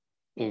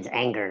 Is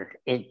anger.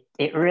 It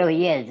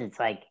really is. It's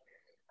like,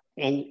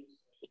 and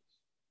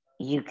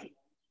you.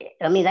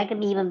 I mean, that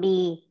could even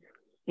be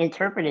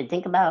interpreted.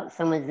 Think about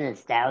someone's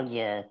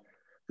nostalgia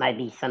might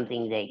be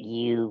something that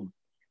you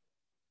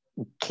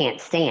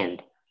can't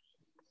stand.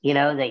 You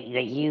know, that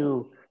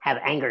you have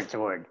anger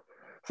toward.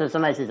 So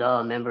somebody says, "Oh, I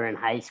remember in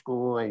high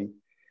school and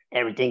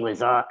everything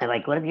was off." And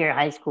like, what if your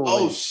high school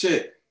was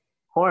shit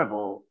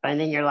horrible? And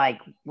then you're like,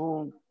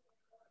 "Well,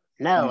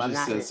 no, I'm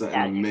not." You just said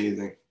something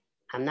amazing.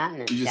 I'm not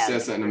nostalgic. You just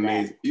said something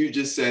amazing. You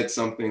just said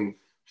something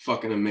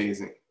fucking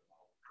amazing.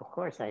 Of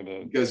course I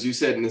did. Because you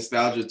said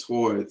nostalgia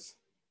towards,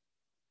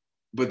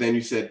 but then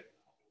you said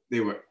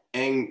they're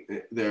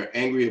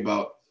angry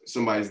about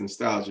somebody's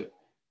nostalgia.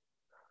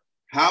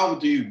 How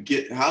do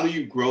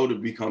you grow to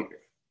become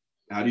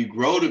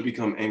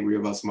angry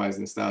about somebody's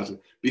nostalgia?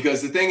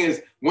 Because the thing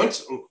is,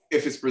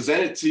 if it's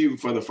presented to you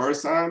for the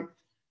first time,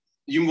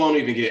 you won't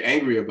even get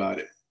angry about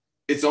it.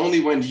 It's only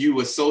when you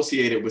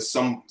associate it with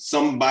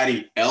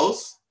somebody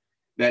else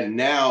that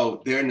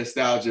now their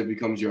nostalgia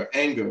becomes your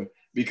anger,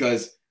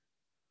 because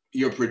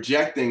you're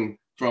projecting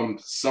from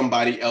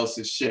somebody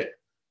else's shit.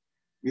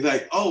 You're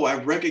like, oh, I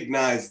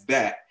recognize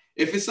that.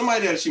 If it's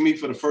somebody that you meet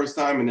for the first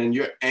time and then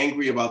you're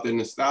angry about their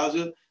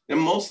nostalgia, then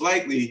most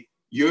likely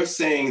you're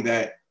saying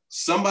that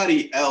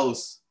somebody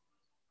else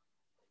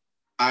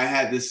I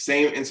had this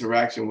same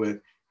interaction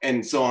with,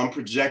 and so I'm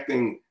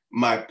projecting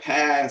my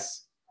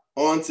past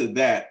onto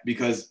that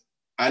because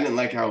I didn't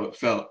like how it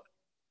felt.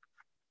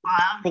 Well,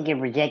 I don't think you're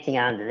projecting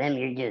onto them.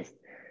 You're just,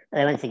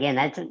 once again,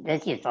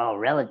 that's just all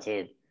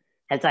relative.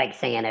 That's like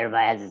saying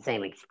everybody has the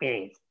same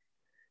experience.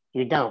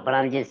 You don't, but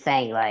I'm just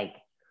saying, like.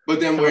 But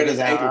then where does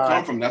anger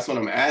come from? That's what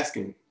I'm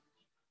asking.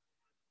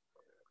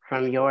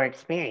 From your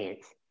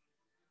experience,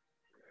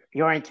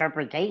 your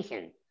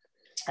interpretation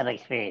of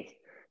experience.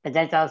 But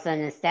that's also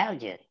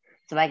nostalgia.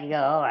 So I could go,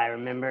 oh, I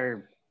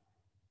remember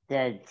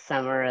the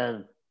summer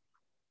of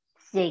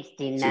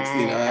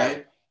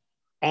 69.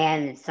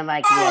 And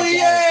somebody could be like,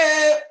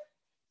 yeah.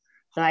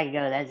 Somebody could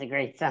go, that's a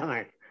great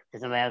summer.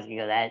 And somebody else could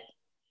go, that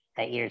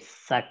year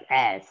sucked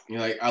ass. You're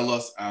like, I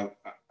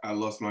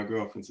lost my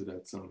girlfriend to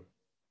that summer.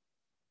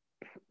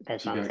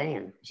 That's what I'm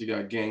saying. She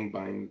got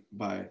gangbanged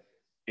by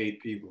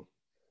 8 people.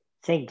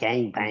 Say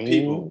gangbanged.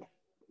 People.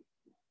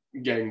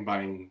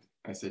 Gangbanged.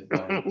 I said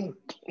banged.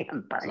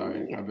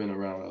 Sorry, I've been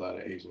around a lot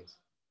of Asians.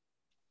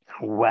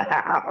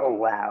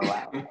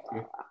 Wow.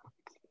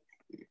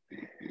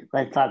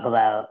 Let's talk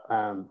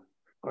about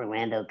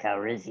Orlando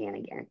Calrissian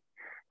again.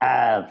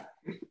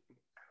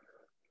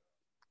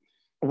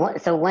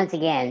 So once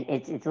again,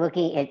 it's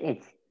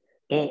looking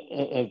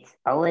it's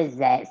always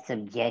that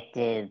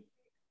subjective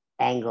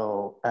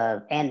angle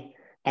of and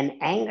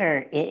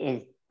anger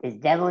is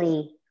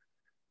definitely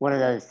one of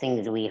those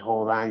things we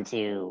hold on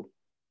to.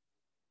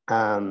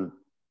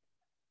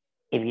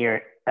 If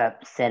you're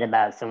upset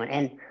about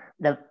someone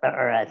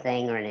or a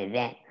thing or an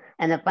event,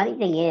 and the funny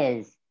thing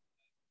is,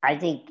 I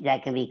think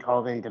that can be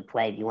called into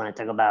play if you want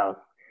to talk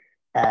about,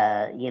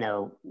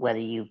 whether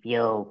you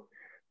feel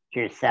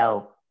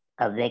yourself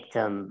a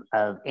victim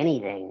of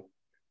anything,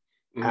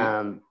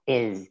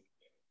 is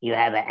you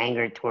have an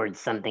anger towards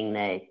something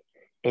that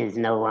is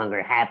no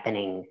longer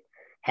happening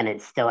and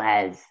it still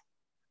has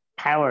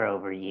power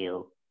over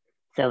you.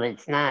 So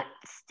it's not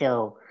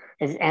still,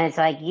 and it's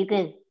like you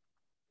could,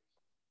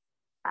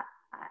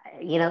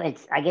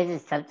 I guess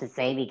it's tough to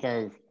say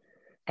because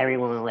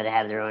everyone would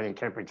have their own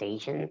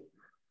interpretation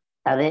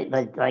of it,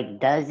 but like,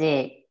 does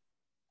it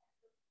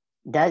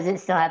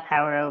still have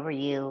power over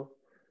you?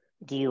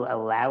 Do you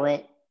allow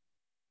it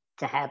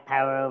to have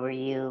power over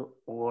you?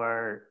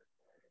 Or,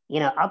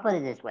 I'll put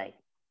it this way.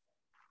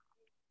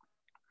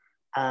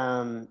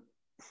 One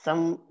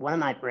of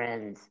my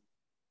friends,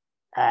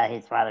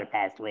 his father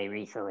passed away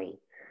recently,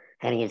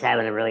 and he was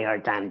having a really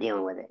hard time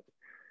dealing with it.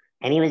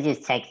 And he was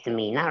just texting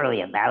me, not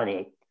really about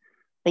it,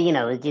 But you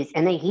know, it's just,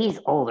 and then he's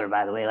older,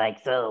 by the way.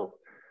 Like, so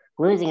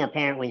losing a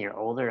parent when you're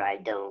older, I,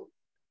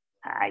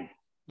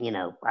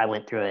 I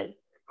went through it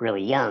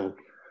really young.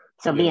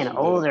 So being Yes, you did.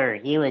 older,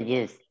 he was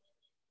just,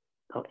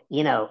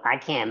 I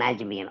can't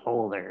imagine being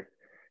older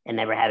and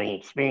never having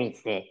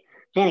experienced it,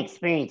 then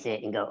experience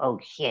it and go, oh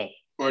shit.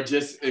 Or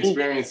just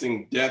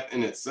experiencing death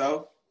in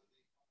itself.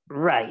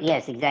 Right.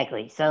 Yes,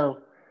 exactly. So,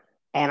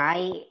 and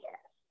I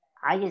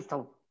just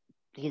told,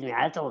 excuse me,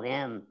 I told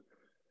him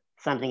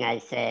something I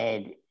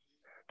said,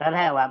 but I've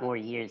had a lot more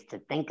years to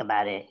think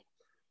about it.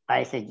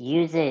 I said,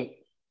 use it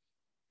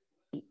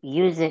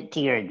to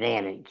your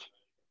advantage.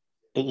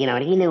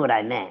 And he knew what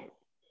I meant.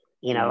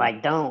 Mm-hmm.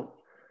 Like don't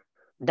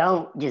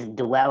just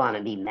dwell on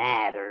it, be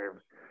mad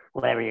or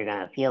whatever you're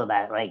gonna feel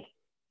about it. Like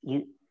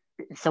you.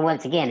 So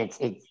once again,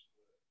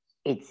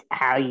 it's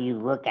how you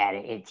look at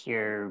it. It's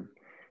your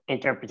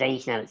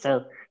interpretation of it.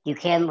 So you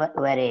can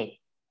let it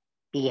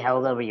be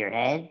held over your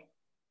head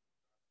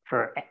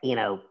for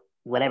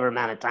whatever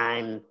amount of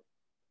time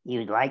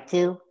you'd like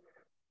to,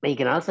 but you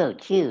can also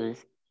choose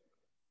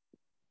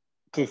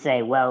to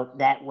say, well,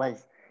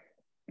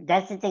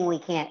 that's the thing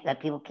that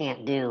people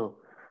can't do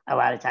a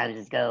lot of times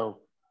is go,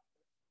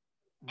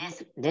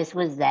 this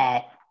was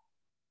that,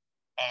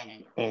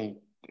 and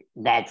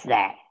that's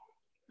that.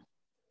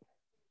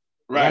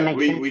 Does that Right. make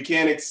We sense? we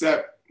can't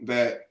accept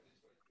that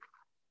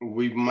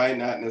we might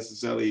not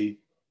necessarily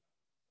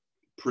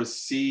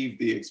perceive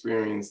the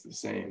experience the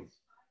same.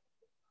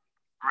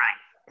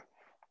 Right.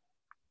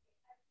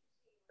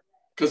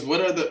 Because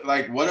what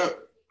are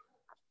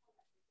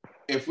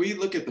if we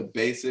look at the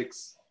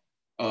basics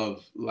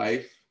of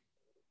life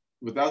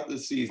without the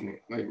seasoning,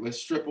 like let's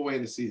strip away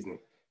the seasoning,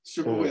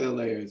 strip away Mm. the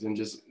layers, and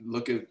just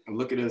look at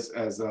us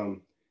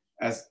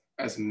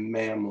as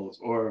mammals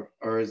or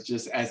as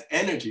just as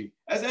energy.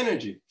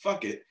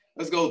 Fuck it.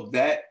 Let's go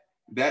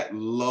that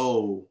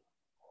low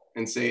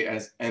and say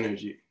as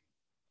energy.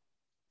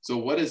 So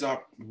what is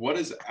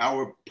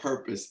our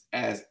purpose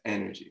as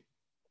energy?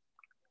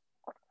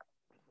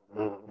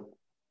 Mm.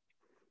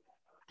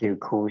 Do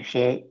cool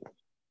shit.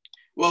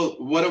 Well,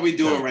 what are we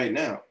doing Uh, right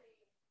now?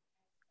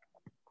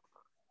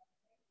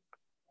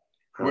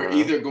 We're uh,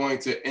 either going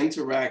to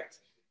interact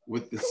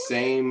with the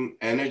same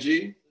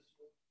energy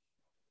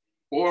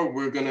or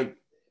we're going to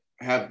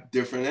have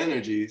different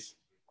energies,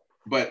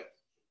 but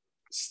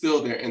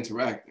still they're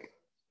interacting.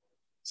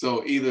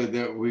 So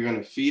either we're going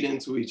to feed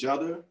into each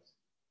other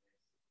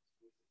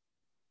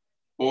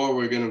or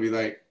we're going to be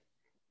like,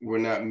 we're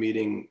not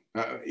meeting.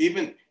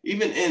 Even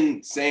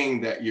in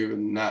saying that you're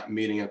not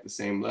meeting at the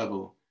same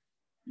level,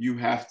 you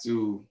have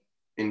to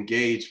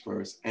engage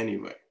first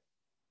anyway.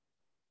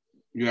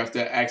 You have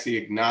to actually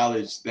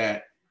acknowledge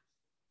that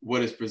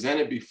what is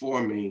presented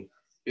before me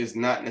is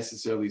not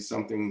necessarily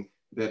something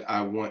that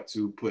I want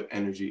to put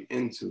energy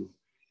into.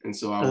 And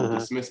so I will uh,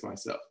 dismiss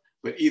myself.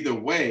 But either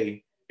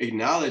way,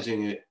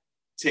 acknowledging it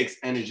takes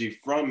energy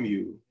from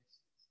you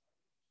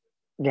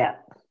yeah.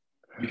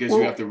 because you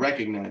have Well, to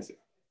recognize it.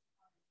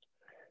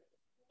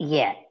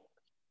 yeah.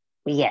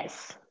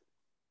 Yes.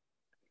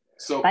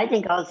 So, I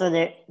think also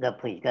there. No,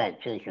 please go ahead.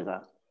 Finish your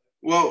thought.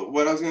 well,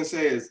 what I was going to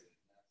say is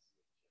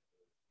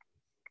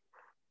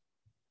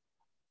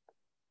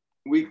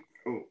we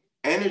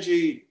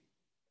energy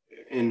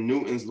in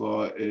Newton's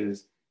law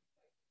is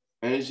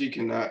energy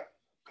cannot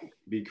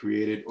be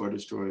created or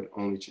destroyed,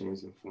 only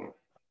changed in form.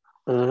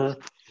 Mm-hmm.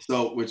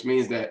 So, which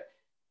means that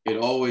it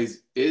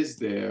always is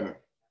there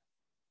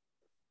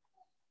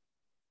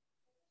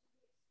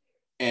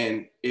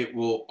and it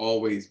will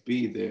always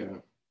be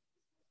there,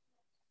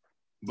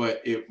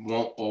 but it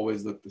won't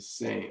always look the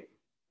same.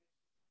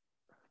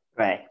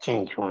 Right.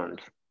 Change forms.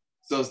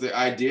 So it's the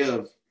idea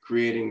of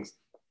creating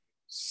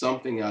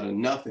something out of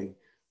nothing.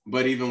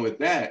 But even with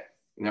that,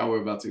 now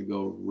we're about to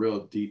go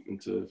real deep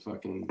into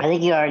fucking. I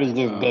think you already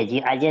just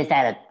did. I just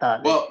had a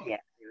thought that, Well, yeah,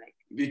 you're right.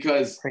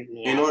 because Freaked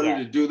me in out. order Yeah.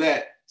 to do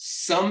that,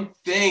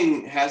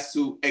 something has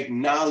to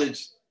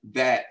acknowledge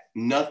that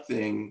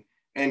nothing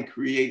and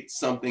create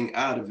something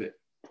out of it.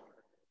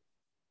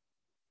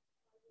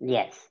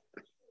 Yes.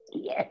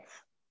 Yes.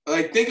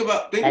 Like think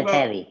That's about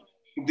heavy.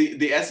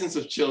 the essence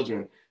of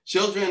children.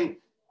 Children,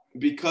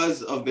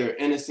 because of their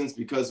innocence,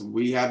 because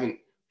we haven't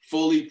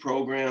fully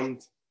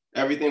programmed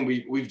everything,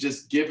 we've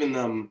just given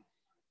them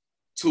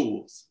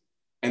tools,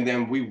 and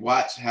then we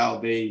watch how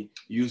they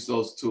use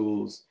those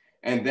tools,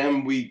 and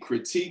then we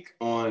critique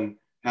on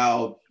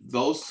how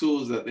those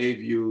tools that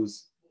they've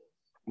used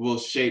will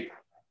shape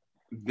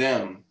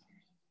them,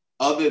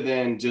 other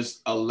than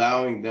just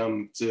allowing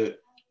them to,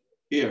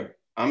 here,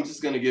 I'm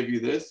just going to give you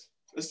this,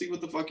 let's see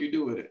what the fuck you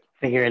do with it.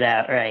 Figure it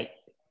out. Right.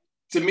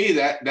 To me,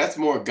 that's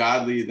more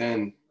godly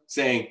than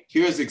saying,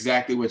 here's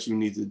exactly what you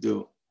need to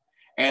do.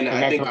 And And I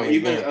that's think what we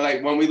even do.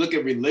 like when we look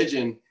at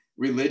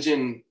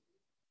religion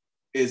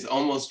is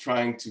almost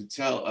trying to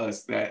tell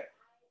us that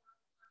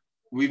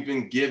we've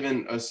been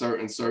given a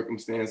certain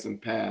circumstance and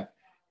path,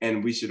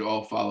 and we should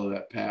all follow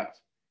that path.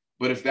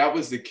 But if that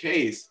was the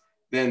case,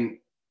 then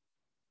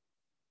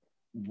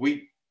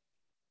we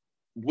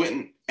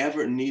wouldn't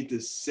ever need to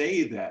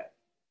say that.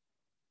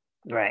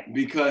 Right.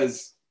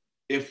 Because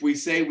if we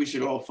say we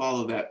should all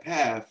follow that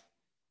path,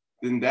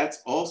 then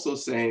that's also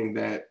saying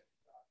that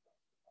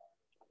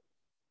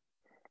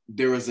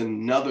there is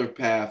another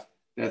path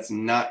that's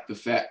not the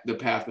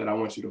path that I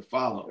want you to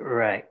follow.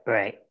 Right,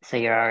 right. So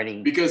you're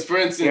already, because, for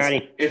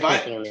instance, if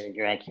pushing them in a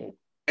direction.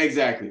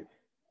 Exactly,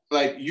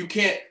 like you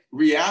can't.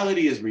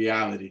 Reality is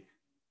reality.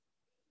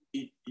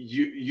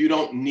 You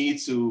don't need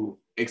to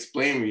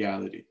explain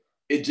reality.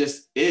 It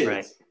just is.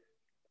 Right.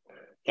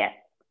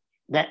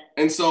 Yeah.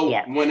 And so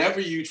whenever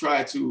you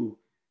try to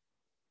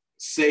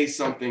say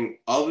something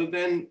other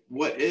than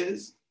what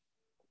is,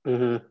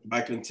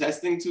 by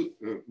contesting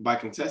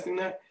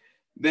that,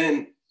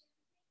 then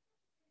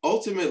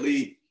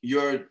ultimately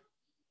you're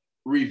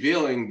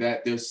revealing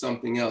that there's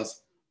something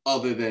else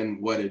other than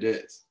what it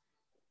is.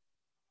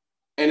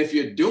 And if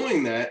you're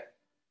doing that,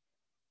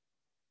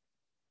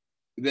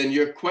 then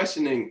you're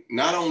questioning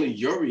not only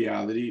your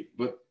reality,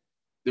 but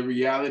the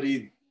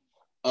reality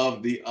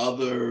of the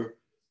other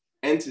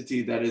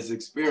entity that is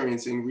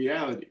experiencing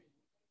reality.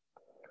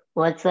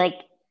 Well, it's like,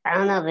 I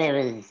don't know if it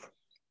was,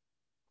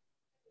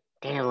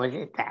 was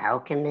it The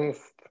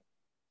Alchemist?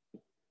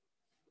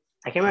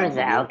 I can't remember if it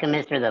was The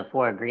Alchemist or the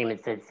Four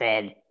Agreements that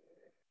said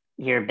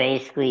you're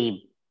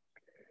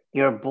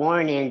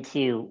born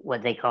into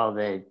what they call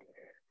the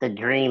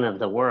dream of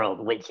the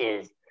world, which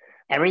is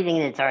everything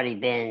that's already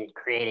been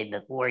created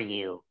before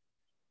you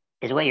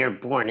is what you're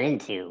born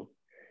into.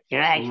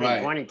 You're not actually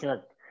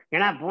you're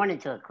not born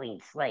into a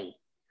clean slate.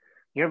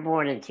 You're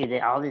born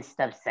into all this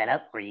stuff set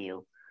up for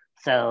you.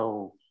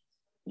 So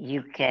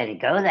you can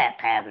go that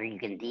path or you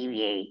can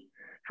deviate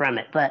from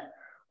it. But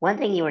one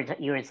thing you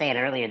were saying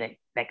earlier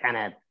that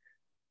kind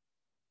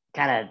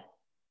of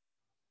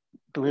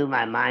blew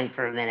my mind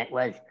for a minute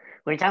was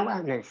we were talking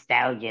about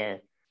nostalgia,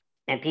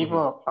 and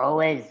people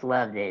always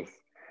love this,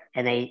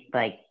 and they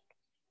like,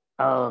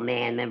 oh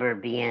man, remember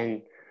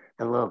being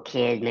a little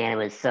kid, man,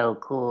 it was so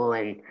cool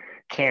and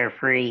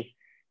carefree.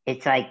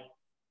 It's like,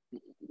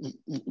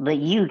 but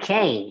you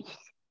changed.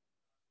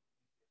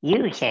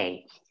 You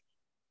changed.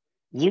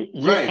 You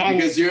right, can,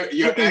 because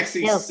you're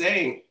actually still,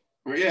 saying,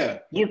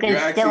 you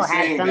can still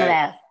have some of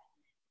that.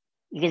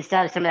 You can still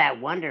have some of that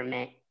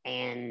wonderment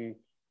and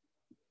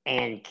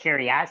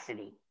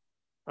curiosity.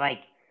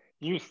 Like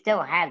you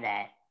still have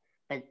that,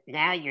 but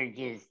now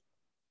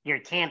you're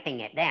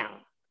tamping it down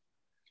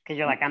because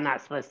you're like, I'm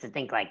not supposed to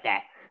think like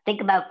that. Think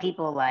about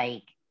people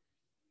like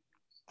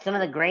some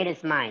of the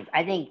greatest minds.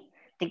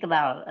 Think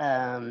about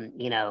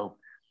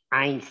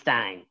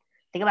Einstein.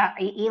 Think about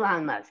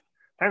Elon Musk.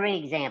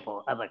 Perfect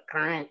example of a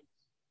current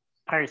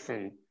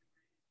person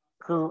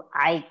who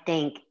I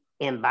think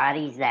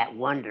embodies that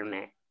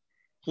wonderment.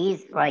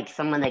 He's like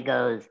someone that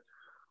goes,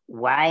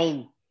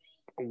 why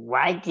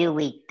do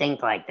we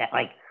think like that?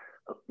 Like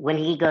when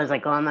he goes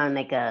like, oh, I'm gonna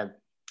make a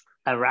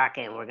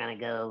rocket and we're gonna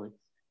go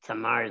to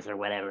Mars or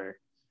whatever,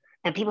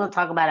 and people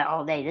talk about it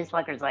all day. This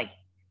fucker's like,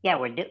 yeah,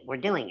 we're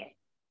doing it.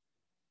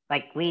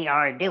 Like we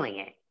are doing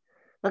it.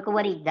 Look at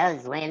what he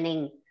does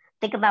landing.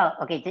 Think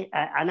about, okay,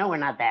 I know we're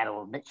not that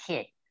old, but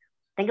shit.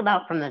 Think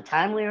about from the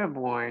time we were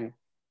born,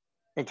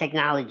 the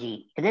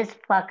technology. This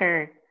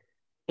fucker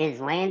is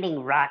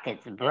landing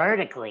rockets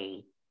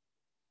vertically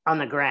on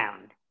the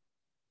ground,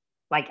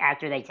 like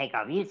after they take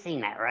off. You've seen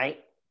that, right?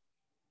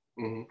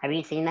 Have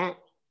you seen that?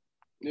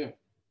 Yeah.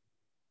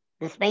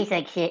 The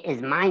SpaceX shit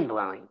is mind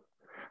blowing.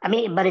 I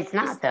mean, but it's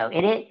not though.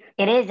 It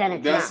is, and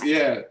it's not.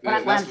 Yeah,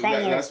 that's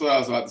what I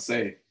was about to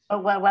say.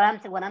 But what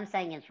I'm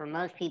saying is, for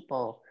most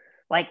people,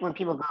 like when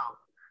people go,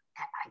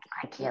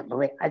 I can't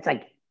believe. It's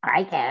like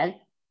I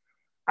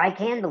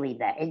can believe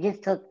that. It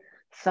just took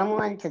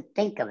someone to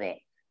think of it.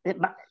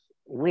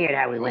 Weird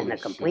how we went in a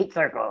complete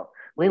circle.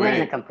 We went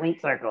in a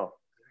complete circle.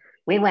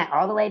 We went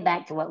all the way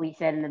back to what we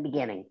said in the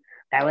beginning.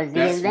 That was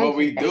the invention. That's what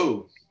we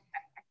do.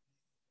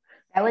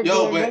 That was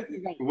the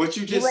invention thing. What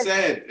you just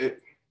said.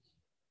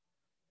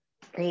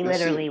 He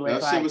literally was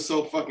like, that shit was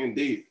so fucking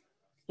deep.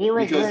 He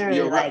was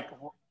literally like,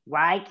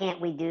 why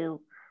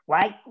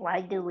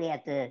do we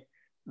have to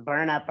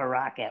burn up a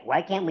rocket?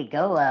 Why can't we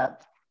go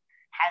up,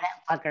 have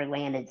that fucker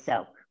land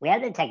itself? We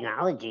have the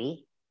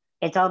technology.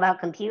 It's all about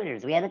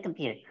computers. We have the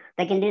computer.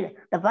 They can do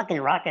the fucking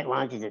rocket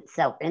launches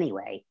itself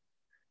anyway.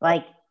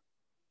 Like,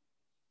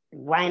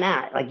 why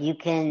not? Like, you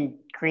can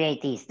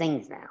create these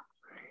things now.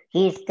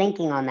 He's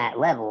thinking on that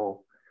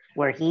level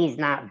where he's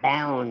not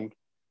bound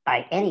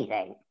by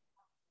anything.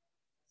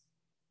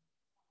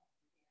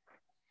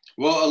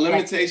 Well, a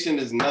limitation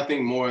is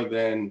nothing more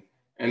than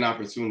an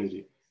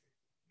opportunity.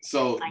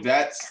 So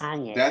that's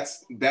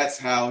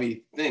how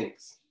he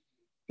thinks.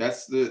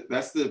 That's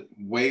the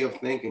way of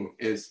thinking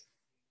is,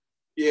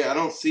 I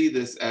don't see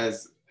this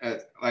as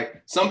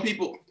like some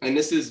people, and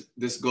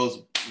this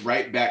goes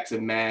right back to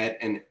mad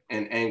and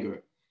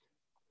anger.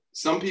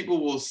 Some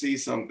people will see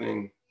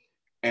something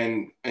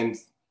and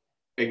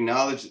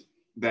acknowledge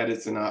that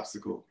it's an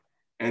obstacle,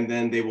 and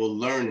then they will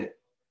learn it.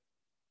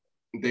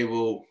 They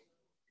will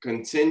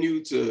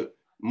continue to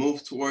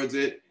move towards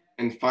it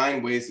and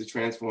find ways to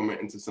transform it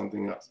into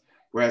something else.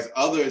 Whereas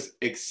others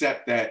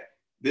accept that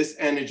this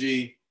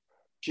energy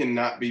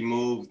cannot be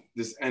moved.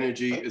 This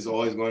energy is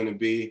always going to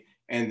be.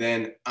 And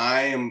then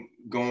I am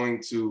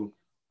going to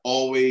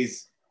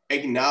always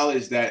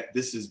acknowledge that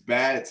this is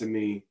bad to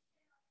me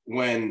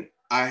when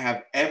I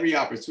have every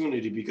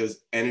opportunity,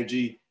 because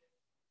energy,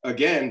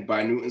 again,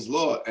 by Newton's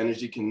law,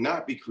 energy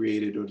cannot be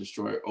created or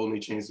destroyed, only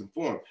changed in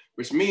form,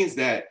 which means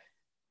that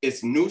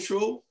it's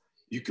neutral.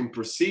 You can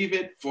perceive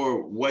it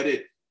for what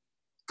it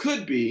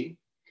could be,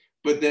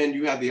 but then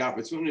you have the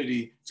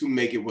opportunity to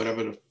make it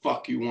whatever the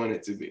fuck you want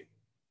it to be.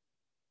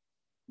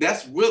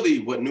 That's really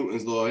what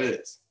Newton's law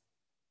is.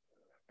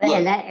 Look,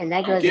 and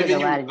that goes with a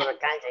lot of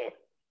different kinds of.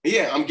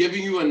 Yeah, I'm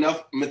giving you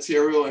enough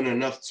material and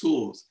enough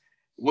tools.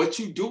 What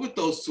you do with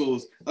those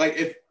tools, like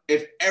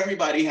if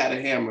everybody had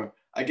a hammer,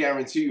 I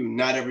guarantee you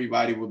not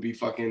everybody would be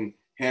fucking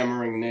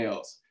hammering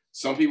nails.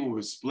 Some people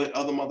would split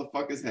other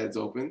motherfuckers' heads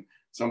open.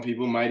 Some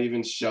people might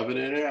even shove it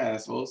in their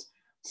assholes.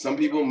 Some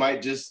people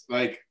might just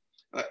like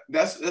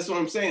that's what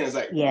I'm saying. It's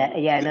like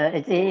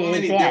it's so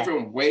many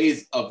different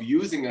ways of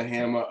using a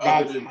hammer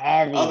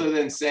other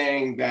than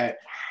saying that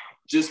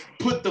just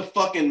put the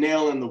fucking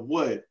nail in the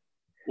wood.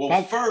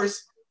 Well,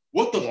 first,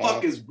 what the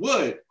fuck is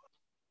wood?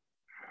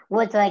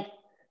 Well, it's like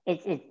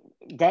it's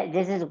that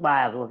this is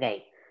wild.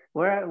 Okay,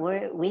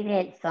 we've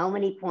hit so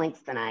many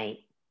points tonight.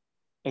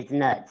 It's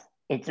nuts.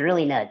 It's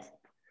really nuts.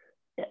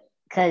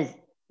 Because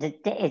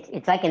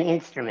it's like an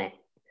instrument.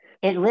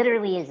 It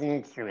literally is an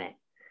instrument.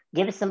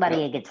 Give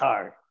somebody a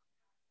guitar.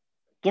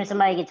 Give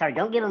somebody a guitar.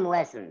 Don't give them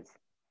lessons,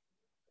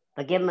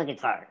 but give them a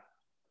guitar.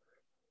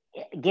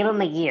 Give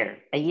them a year.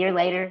 A year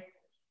later,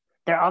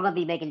 they're all gonna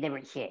be making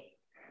different shit.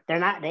 They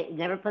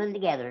never put them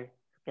together.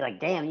 Be like,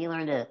 damn, you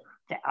learned to.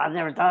 I've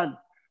never thought of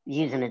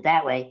using it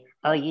that way.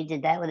 Oh, you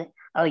did that with it.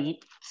 Oh, you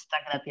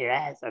stuck it up your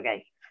ass.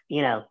 Okay,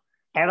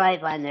 everybody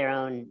find their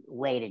own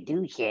way to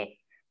do shit,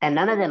 and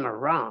none of them are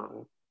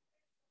wrong.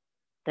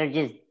 They're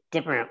just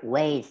different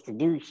ways to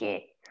do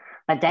shit.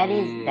 But that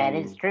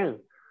is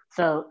true.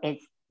 So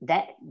it's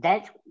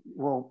that's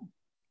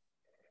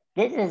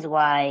this is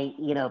why,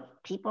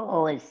 people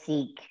always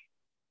seek,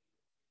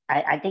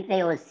 I think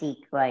they always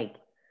seek like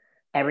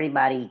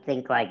everybody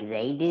think like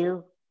they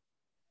do,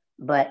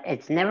 but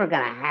it's never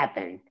gonna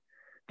happen.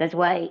 That's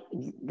why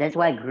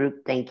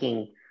group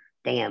thinking,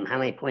 damn, how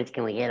many points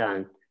can we hit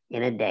on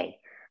in a day?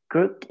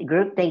 Group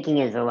thinking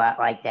is a lot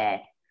like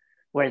that,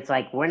 where it's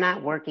like we're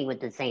not working with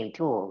the same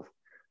tools.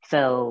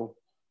 So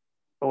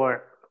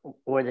or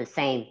the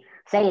same,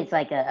 say it's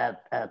like a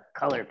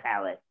color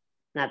palette,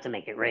 not to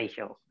make it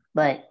racial,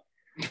 but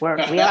we all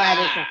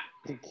have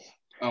this.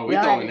 Oh, we're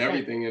throwing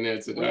everything in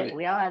there today.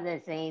 We all have the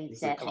same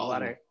set of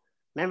water.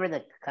 Remember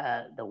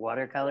the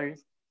watercolors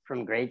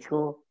from grade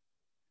school?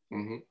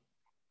 Mm-hmm.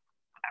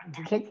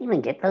 Do kids even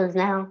get those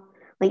now?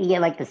 Like you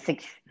get like the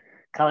 6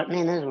 color.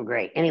 Man, those were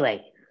great.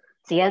 Anyway,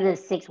 so you have the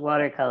 6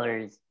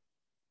 watercolors,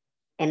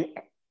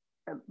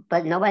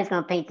 but nobody's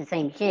gonna paint the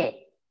same shit,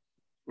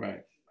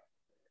 right?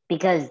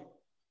 Because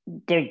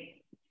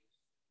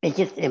it's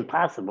just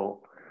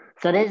impossible.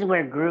 So this is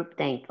where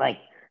groupthink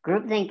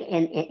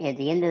at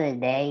the end of the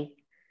day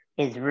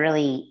is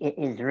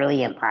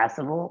really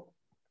impossible,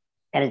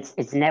 and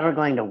it's never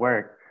going to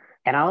work.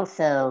 And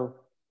also,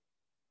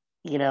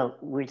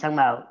 we're talking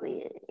about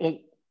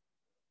it.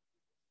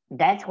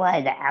 That's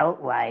why the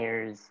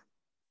outliers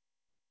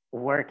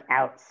work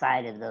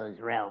outside of those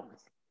realms,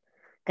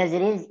 because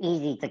it is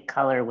easy to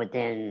color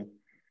within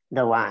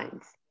the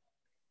lines.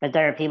 But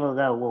there are people who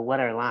go, well, what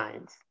are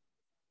lines?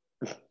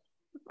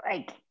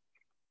 Like,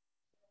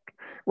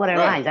 what are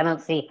lines? I don't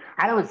see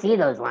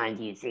those lines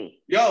you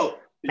see. Yo,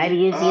 maybe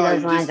you see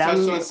those lines. Just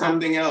touched on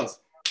something else.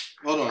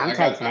 Hold on, I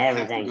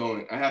have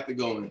to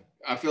go in.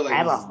 I feel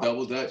like this is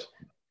double dutch.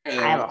 And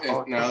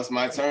now it's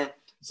my turn.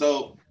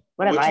 So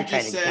what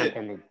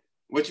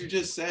you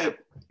just said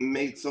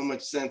made so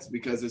much sense,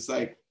 because it's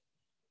like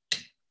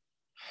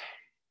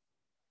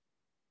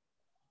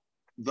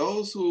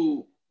those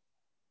who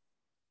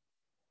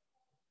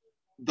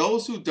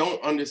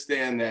don't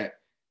understand that,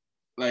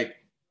 like,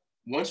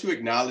 once you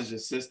acknowledge a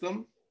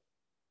system,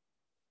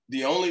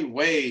 the only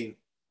way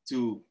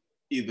to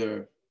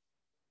either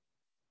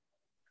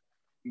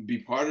be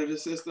part of the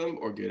system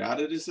or get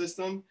out of the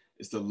system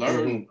is to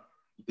learn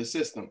the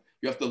system.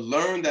 You have to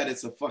learn that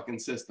it's a fucking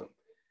system.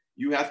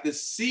 You have to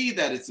see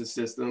that it's a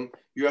system.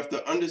 You have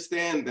to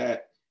understand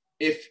that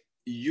if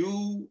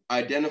you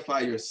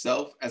identify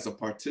yourself as a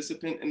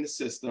participant in the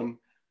system,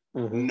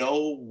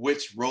 know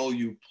which role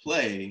you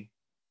play,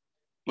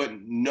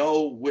 but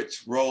know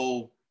which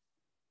role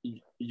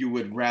you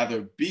would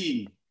rather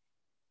be,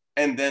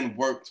 and then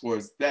work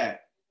towards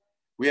that.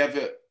 We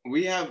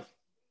have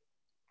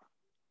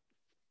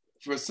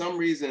for some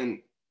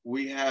reason,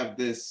 we have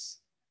this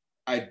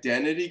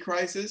identity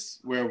crisis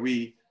where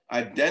we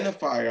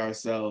identify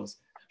ourselves.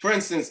 For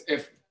instance,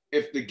 if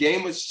the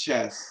game was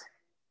chess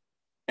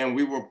and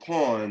we were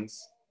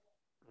pawns,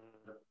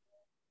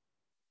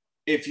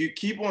 if you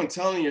keep on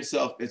telling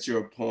yourself that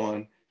you're a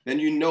pawn, then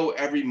you know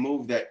every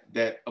move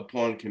that a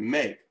pawn can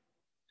make.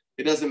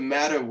 It doesn't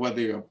matter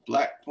whether you're a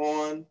black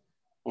pawn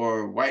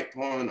or a white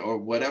pawn or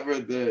whatever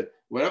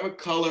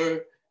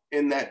color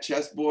in that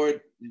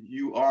chessboard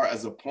you are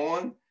as a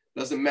pawn,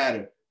 doesn't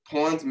matter.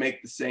 Pawns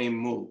make the same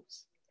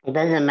moves. It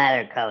doesn't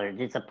matter color,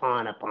 just a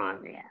pawn,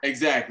 yeah.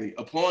 Exactly.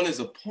 A pawn is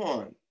a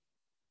pawn.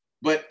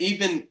 But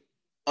even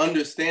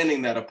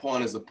understanding that a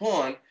pawn is a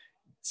pawn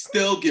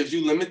still gives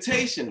you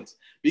limitations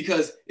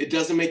because it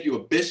doesn't make you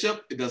a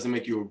bishop, it doesn't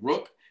make you a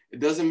rook, it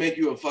doesn't make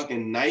you a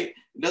fucking knight,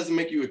 it doesn't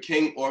make you a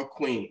king or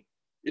queen.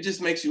 It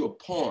just makes you a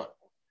pawn.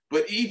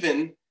 But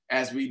even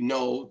as we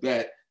know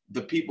that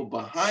the people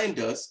behind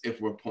us, if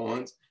we're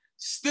pawns,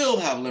 still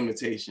have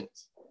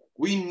limitations.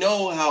 We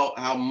know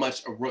how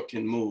much a rook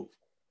can move.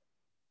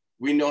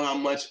 We know how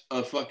much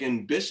a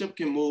fucking bishop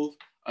can move,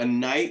 a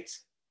knight.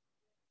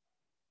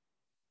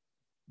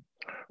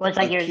 Well, it's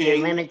like you're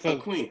limited. A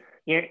queen.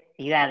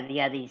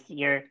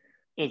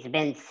 It's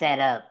been set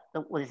up.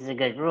 This is a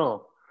good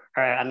rule,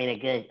 or I mean,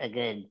 a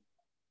good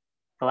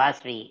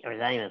philosophy, or is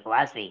not even a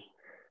philosophy.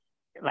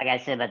 Like I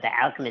said about the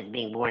alchemist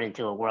being born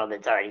into a world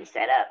that's already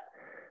set up.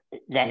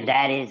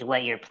 That is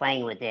what you're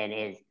playing within.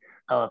 Is,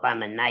 oh, if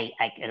I'm a knight,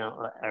 I can,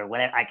 or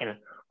whatever, I can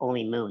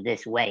only move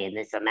this way in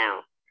this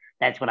amount.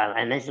 That's what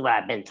and this is what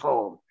I've been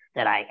told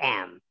that I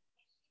am.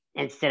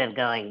 Instead of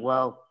going,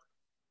 well,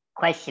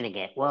 questioning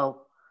it.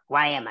 Well,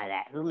 why am I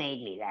that? Who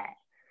made me that?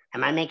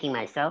 Am I making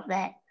myself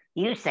that?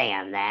 You say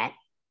I'm that,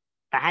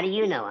 but how do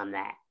you know I'm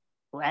that?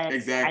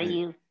 Exactly. How do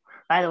you?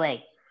 By the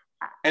way.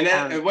 And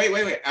then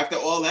wait. After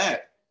all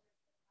that,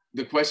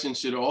 the question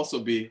should also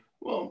be,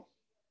 well,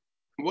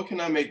 what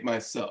can I make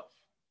myself,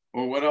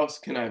 or what else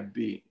can I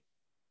be?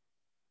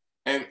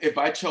 And if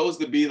I chose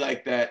to be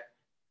like that,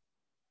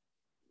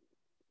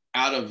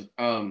 out of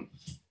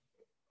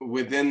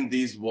within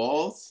these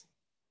walls,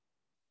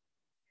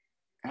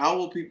 how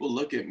will people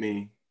look at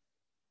me?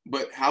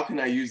 But how can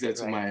I use that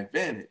to my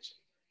advantage?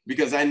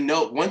 Because I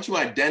know once you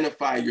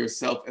identify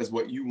yourself as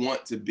what you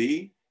want to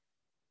be,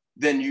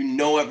 then you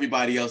know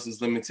everybody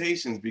else's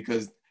limitations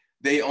because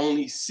they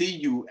only see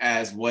you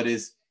as what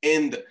is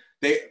in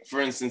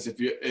for instance,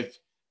 if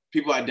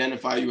people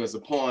identify you as a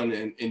pawn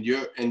and in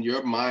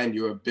your mind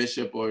you're a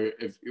bishop, or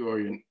if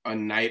you're a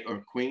knight or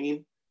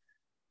queen,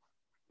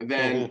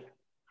 then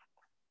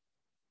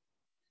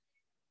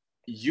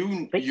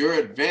you're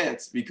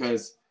advanced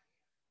because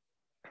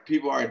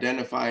people are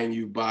identifying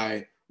you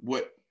by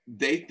what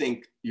they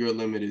think you're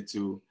limited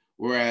to,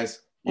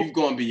 whereas you've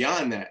gone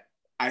beyond that.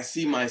 I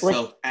see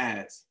myself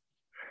as,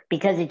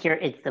 because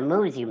it's the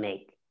moves you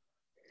make.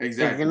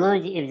 Exactly.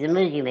 It's the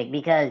moves you make.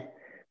 Because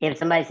if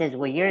somebody says,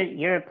 well,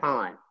 you're a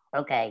pawn,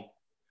 okay,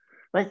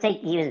 let's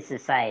take even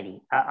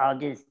society. I'll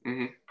just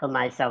put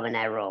myself in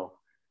that role.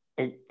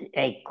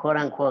 A quote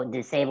unquote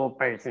disabled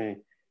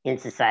person in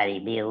society,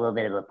 be a little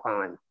bit of a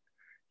pawn.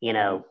 You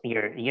know,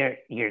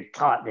 you're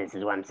taught this,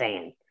 is what I'm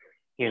saying.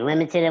 You're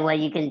limited in what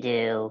you can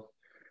do.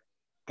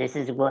 This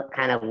is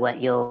what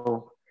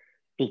you'll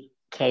be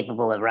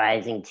capable of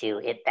rising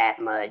to, if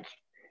that much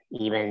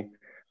even.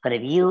 But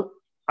if you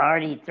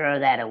already throw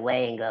that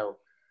away and go,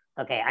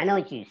 okay, I know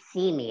what you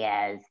see me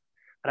as,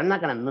 but I'm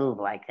not going to move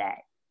like that.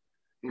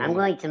 I'm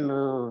going to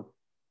move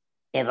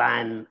if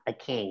I'm a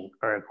king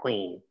or a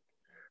queen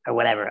or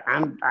whatever.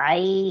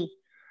 I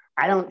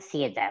don't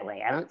see it that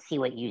way. I don't see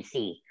what you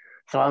see.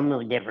 So I'll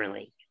move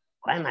differently.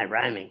 Why am I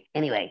rhyming?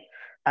 Anyway,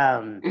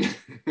 so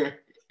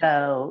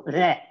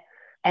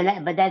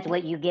but that's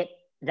what you get.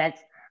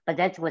 But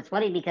that's what's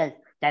funny, because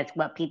that's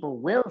what people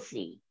will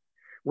see.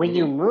 When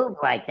you move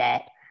like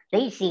that,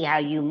 they see how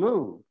you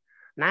move,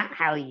 not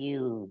how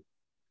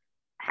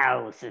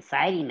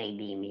society may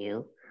deem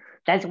you.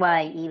 That's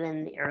why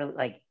even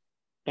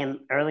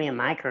early in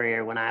my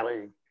career, when I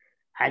was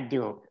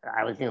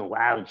doing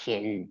wild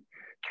shit and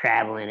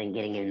traveling and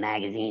getting in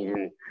magazines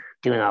and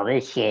doing all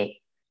this shit.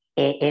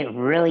 It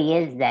really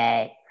is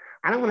that,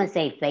 I don't want to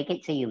say fake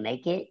it till you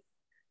make it,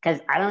 because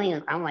I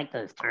don't like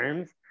those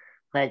terms,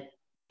 but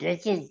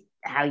that's just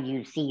how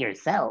you see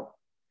yourself.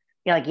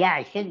 You're like, yeah,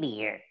 I should be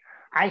here.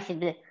 I should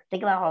be.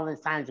 Think about all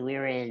those times we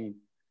were in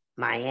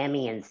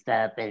Miami and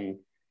stuff, and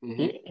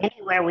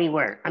anywhere we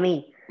were. I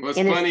mean, what's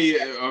funny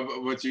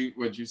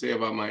what you say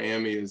about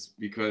Miami is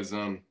because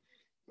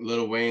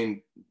Lil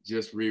Wayne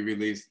just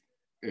re-released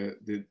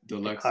the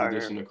deluxe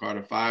edition of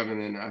Carter 5,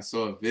 and then I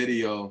saw a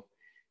video,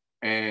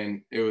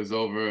 and it was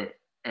over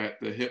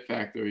at the Hip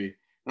Factory.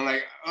 I'm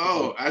like,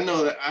 oh, I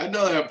know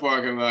that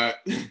parking lot.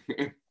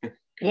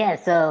 Yeah.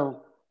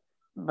 So,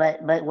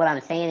 but what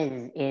I'm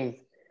saying is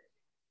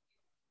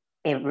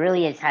it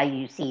really is how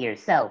you see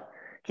yourself.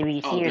 So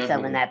you see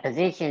yourself definitely in that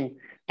position,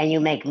 and you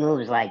make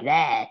moves like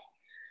that,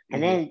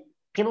 and then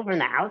people from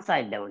the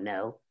outside don't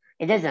know.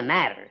 It doesn't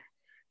matter,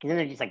 because then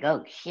they're just like,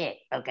 oh shit,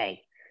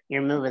 okay,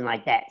 you're moving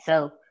like that.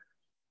 So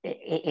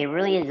it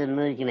really is the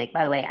moves you make.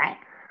 By the way,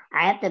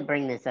 I have to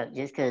bring this up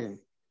just because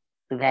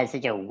we've had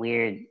such a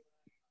weird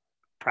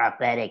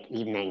prophetic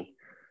evening.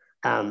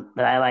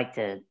 But I like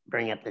to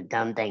bring up the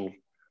dumb things.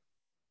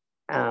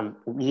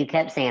 You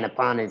kept saying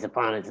upon is,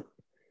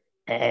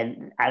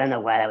 and I don't know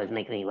why that was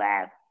making me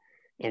laugh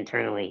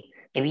internally.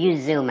 If you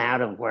zoom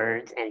out of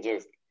words and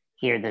just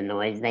hear the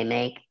noise they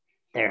make,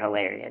 they're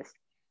hilarious.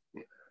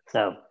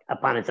 So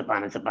upon it's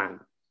upon it's upon.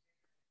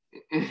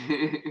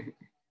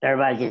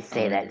 Everybody just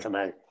say that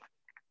somebody.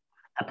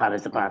 Upon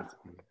it's upon.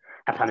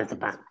 Upon it's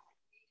upon.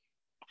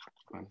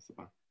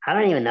 I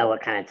don't even know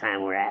what kind of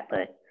time we're at, but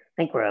I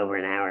think we're over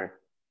an hour.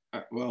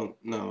 Well,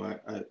 no,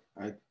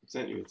 I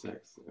sent you a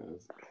text.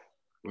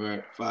 We're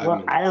at 5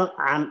 minutes. I don't.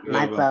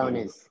 My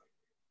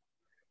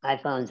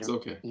phone's. It's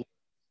okay.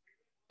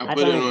 I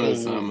put it on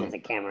the timer. As a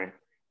camera.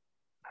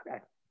 Okay.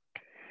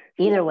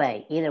 Either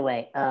way.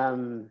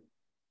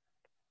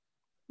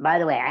 By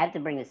the way, I have to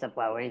bring this up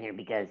while we're in here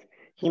because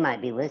he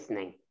might be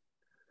listening.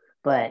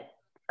 But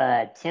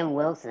Tim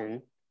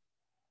Wilson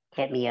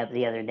hit me up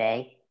the other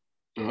day.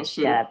 Oh,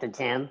 shit. Shout out to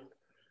Tim.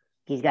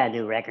 He's got a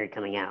new record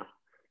coming out.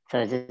 So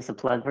is this a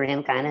plug for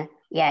him, kind of?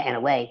 Yeah, in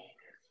a way.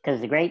 Because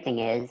the great thing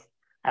is,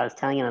 I was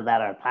telling him about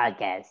our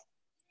podcast.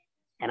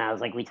 And I was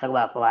like, we talk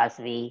about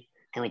philosophy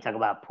and we talk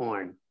about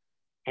porn.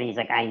 And he's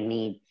like, I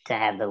need to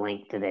have the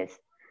link to this.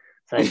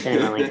 So I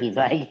sent him a link.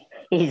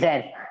 He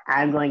said,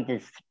 I'm going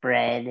to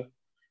spread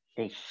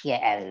the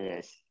shit out of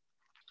this.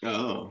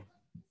 Oh.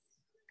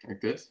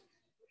 Like this?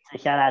 So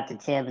shout out to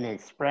Tim and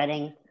his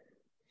spreading.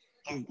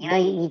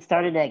 He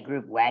started that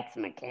group Wax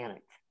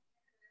Mechanics.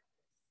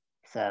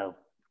 So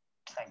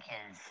it's like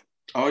his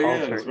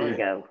alter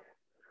ego.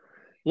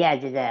 Yeah, I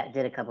did that.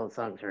 Did a couple of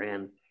songs for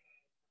him.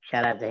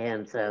 Shout out to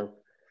him. So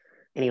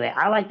anyway,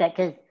 I like that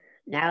because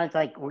now it's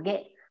like we're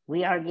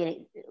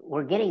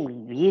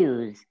getting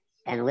views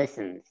and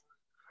listens.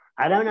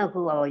 I don't know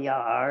who all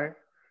y'all are,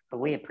 but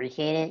we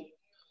appreciate it.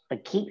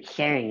 But keep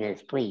sharing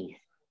this, please.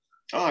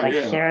 Oh,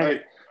 yeah.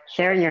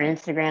 Sharing your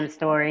Instagram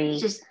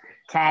story.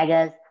 Tag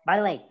us. By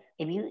the way,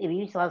 if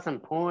you saw some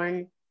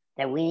porn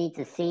that we need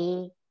to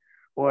see,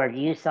 or if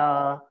you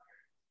saw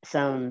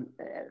some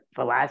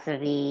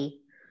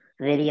philosophy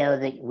video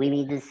that we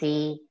need to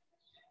see,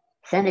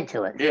 send it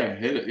to us. Yeah,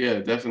 hit it. Yeah,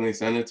 definitely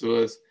send it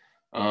to us.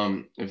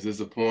 If there's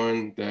a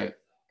porn that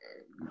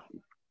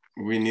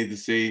we need to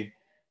see,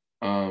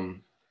 the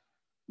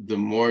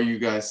more you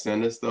guys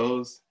send us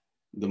those,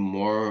 the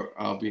more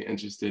I'll be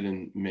interested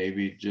in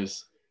maybe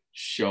just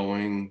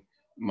showing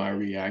my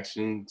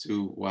reaction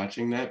to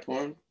watching that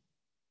porn.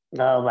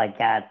 Oh my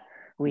God,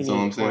 we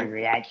need porn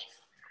reaction.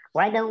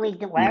 Why don't we?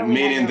 Why are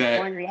we having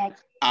porn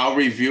reaction? I'll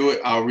review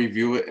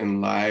it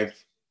in live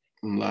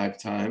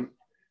time,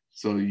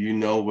 so you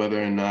know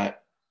whether or not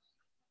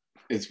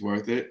it's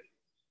worth it.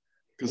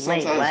 Because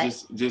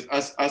sometimes just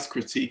us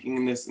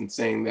critiquing this and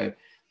saying that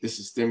this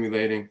is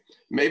stimulating.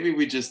 Maybe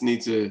we just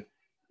need to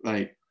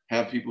like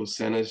have people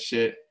send us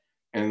shit,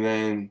 and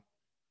then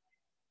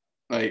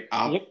like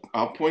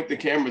I'll point the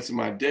camera to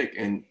my dick,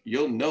 and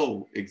you'll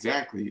know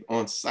exactly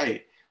on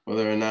sight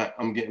whether or not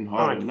I'm getting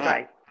hard or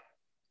not.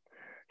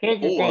 Here's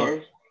the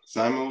thing.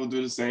 Simon will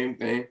do the same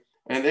thing,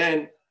 and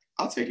then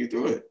I'll take you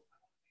through it.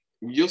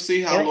 You'll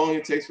see how long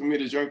it takes for me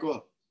to jerk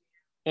off.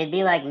 It'd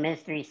be like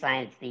Mystery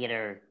Science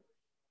Theater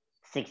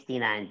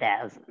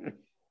 69,000.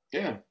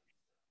 Yeah.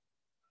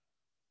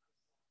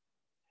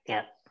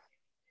 Yep.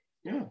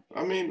 Yeah.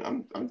 I mean,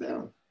 I'm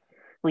down.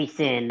 We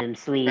send them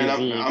sweeties.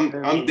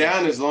 And I'm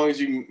down as long as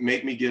you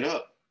make me get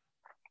up.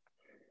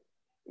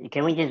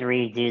 Can we just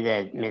redo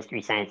the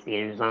Mystery Science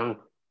Theater song?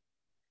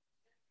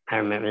 I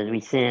remember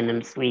we send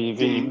them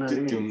sweeties.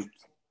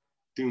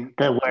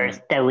 The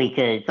worst that we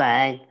could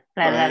find.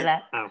 La, la, la.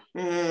 Oh.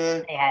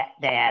 They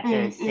have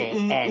to sit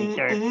and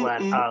jerk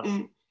one off.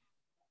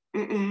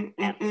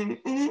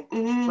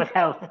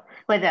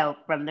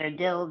 Without from their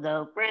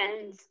dildo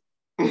friends.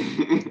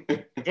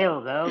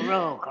 Dildo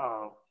roll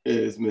call.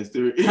 It's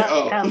Mr.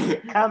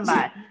 Come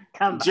by.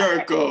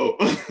 Jerko.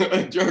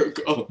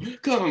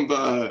 Jerko. Come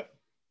by.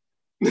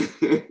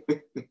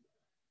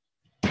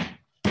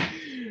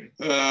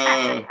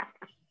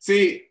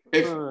 See,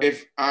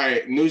 if all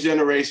right, new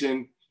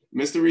generation,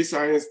 Mystery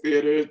Science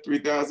Theater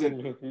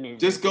 3000,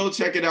 just go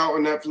check it out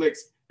on Netflix.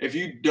 If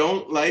you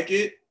don't like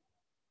it,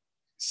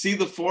 see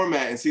the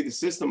format and see the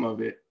system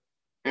of it,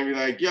 and be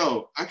like,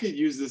 yo, I could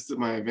use this to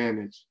my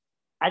advantage.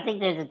 I think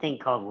there's a thing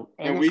called,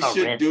 and we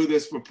should do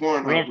this for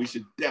Pornhub. We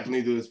should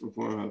definitely do this for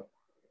Pornhub.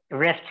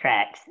 Riff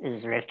Tracks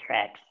is Riff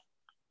Tracks.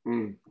 I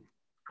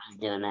was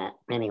doing that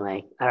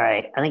anyway. All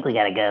right, I think we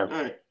gotta go.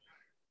 All right.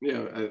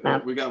 Yeah,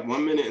 we got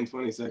 1 minute and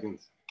 20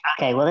 seconds.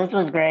 Okay, well, this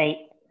was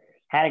great.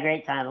 Had a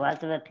great time.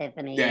 Lots of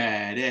epiphany.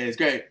 That is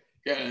great.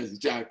 Guys,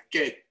 chocolate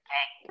cake.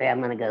 Yeah,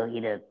 I'm going to go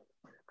eat a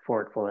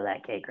fork full of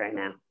that cake right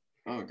now.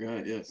 Oh,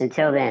 God, yes.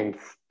 Until then,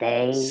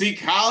 stay. Seek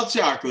how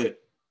chocolate.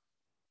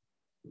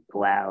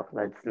 Wow,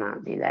 let's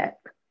not do that.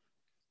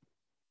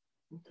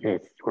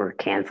 We're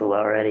canceled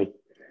already.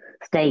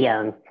 Stay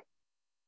young.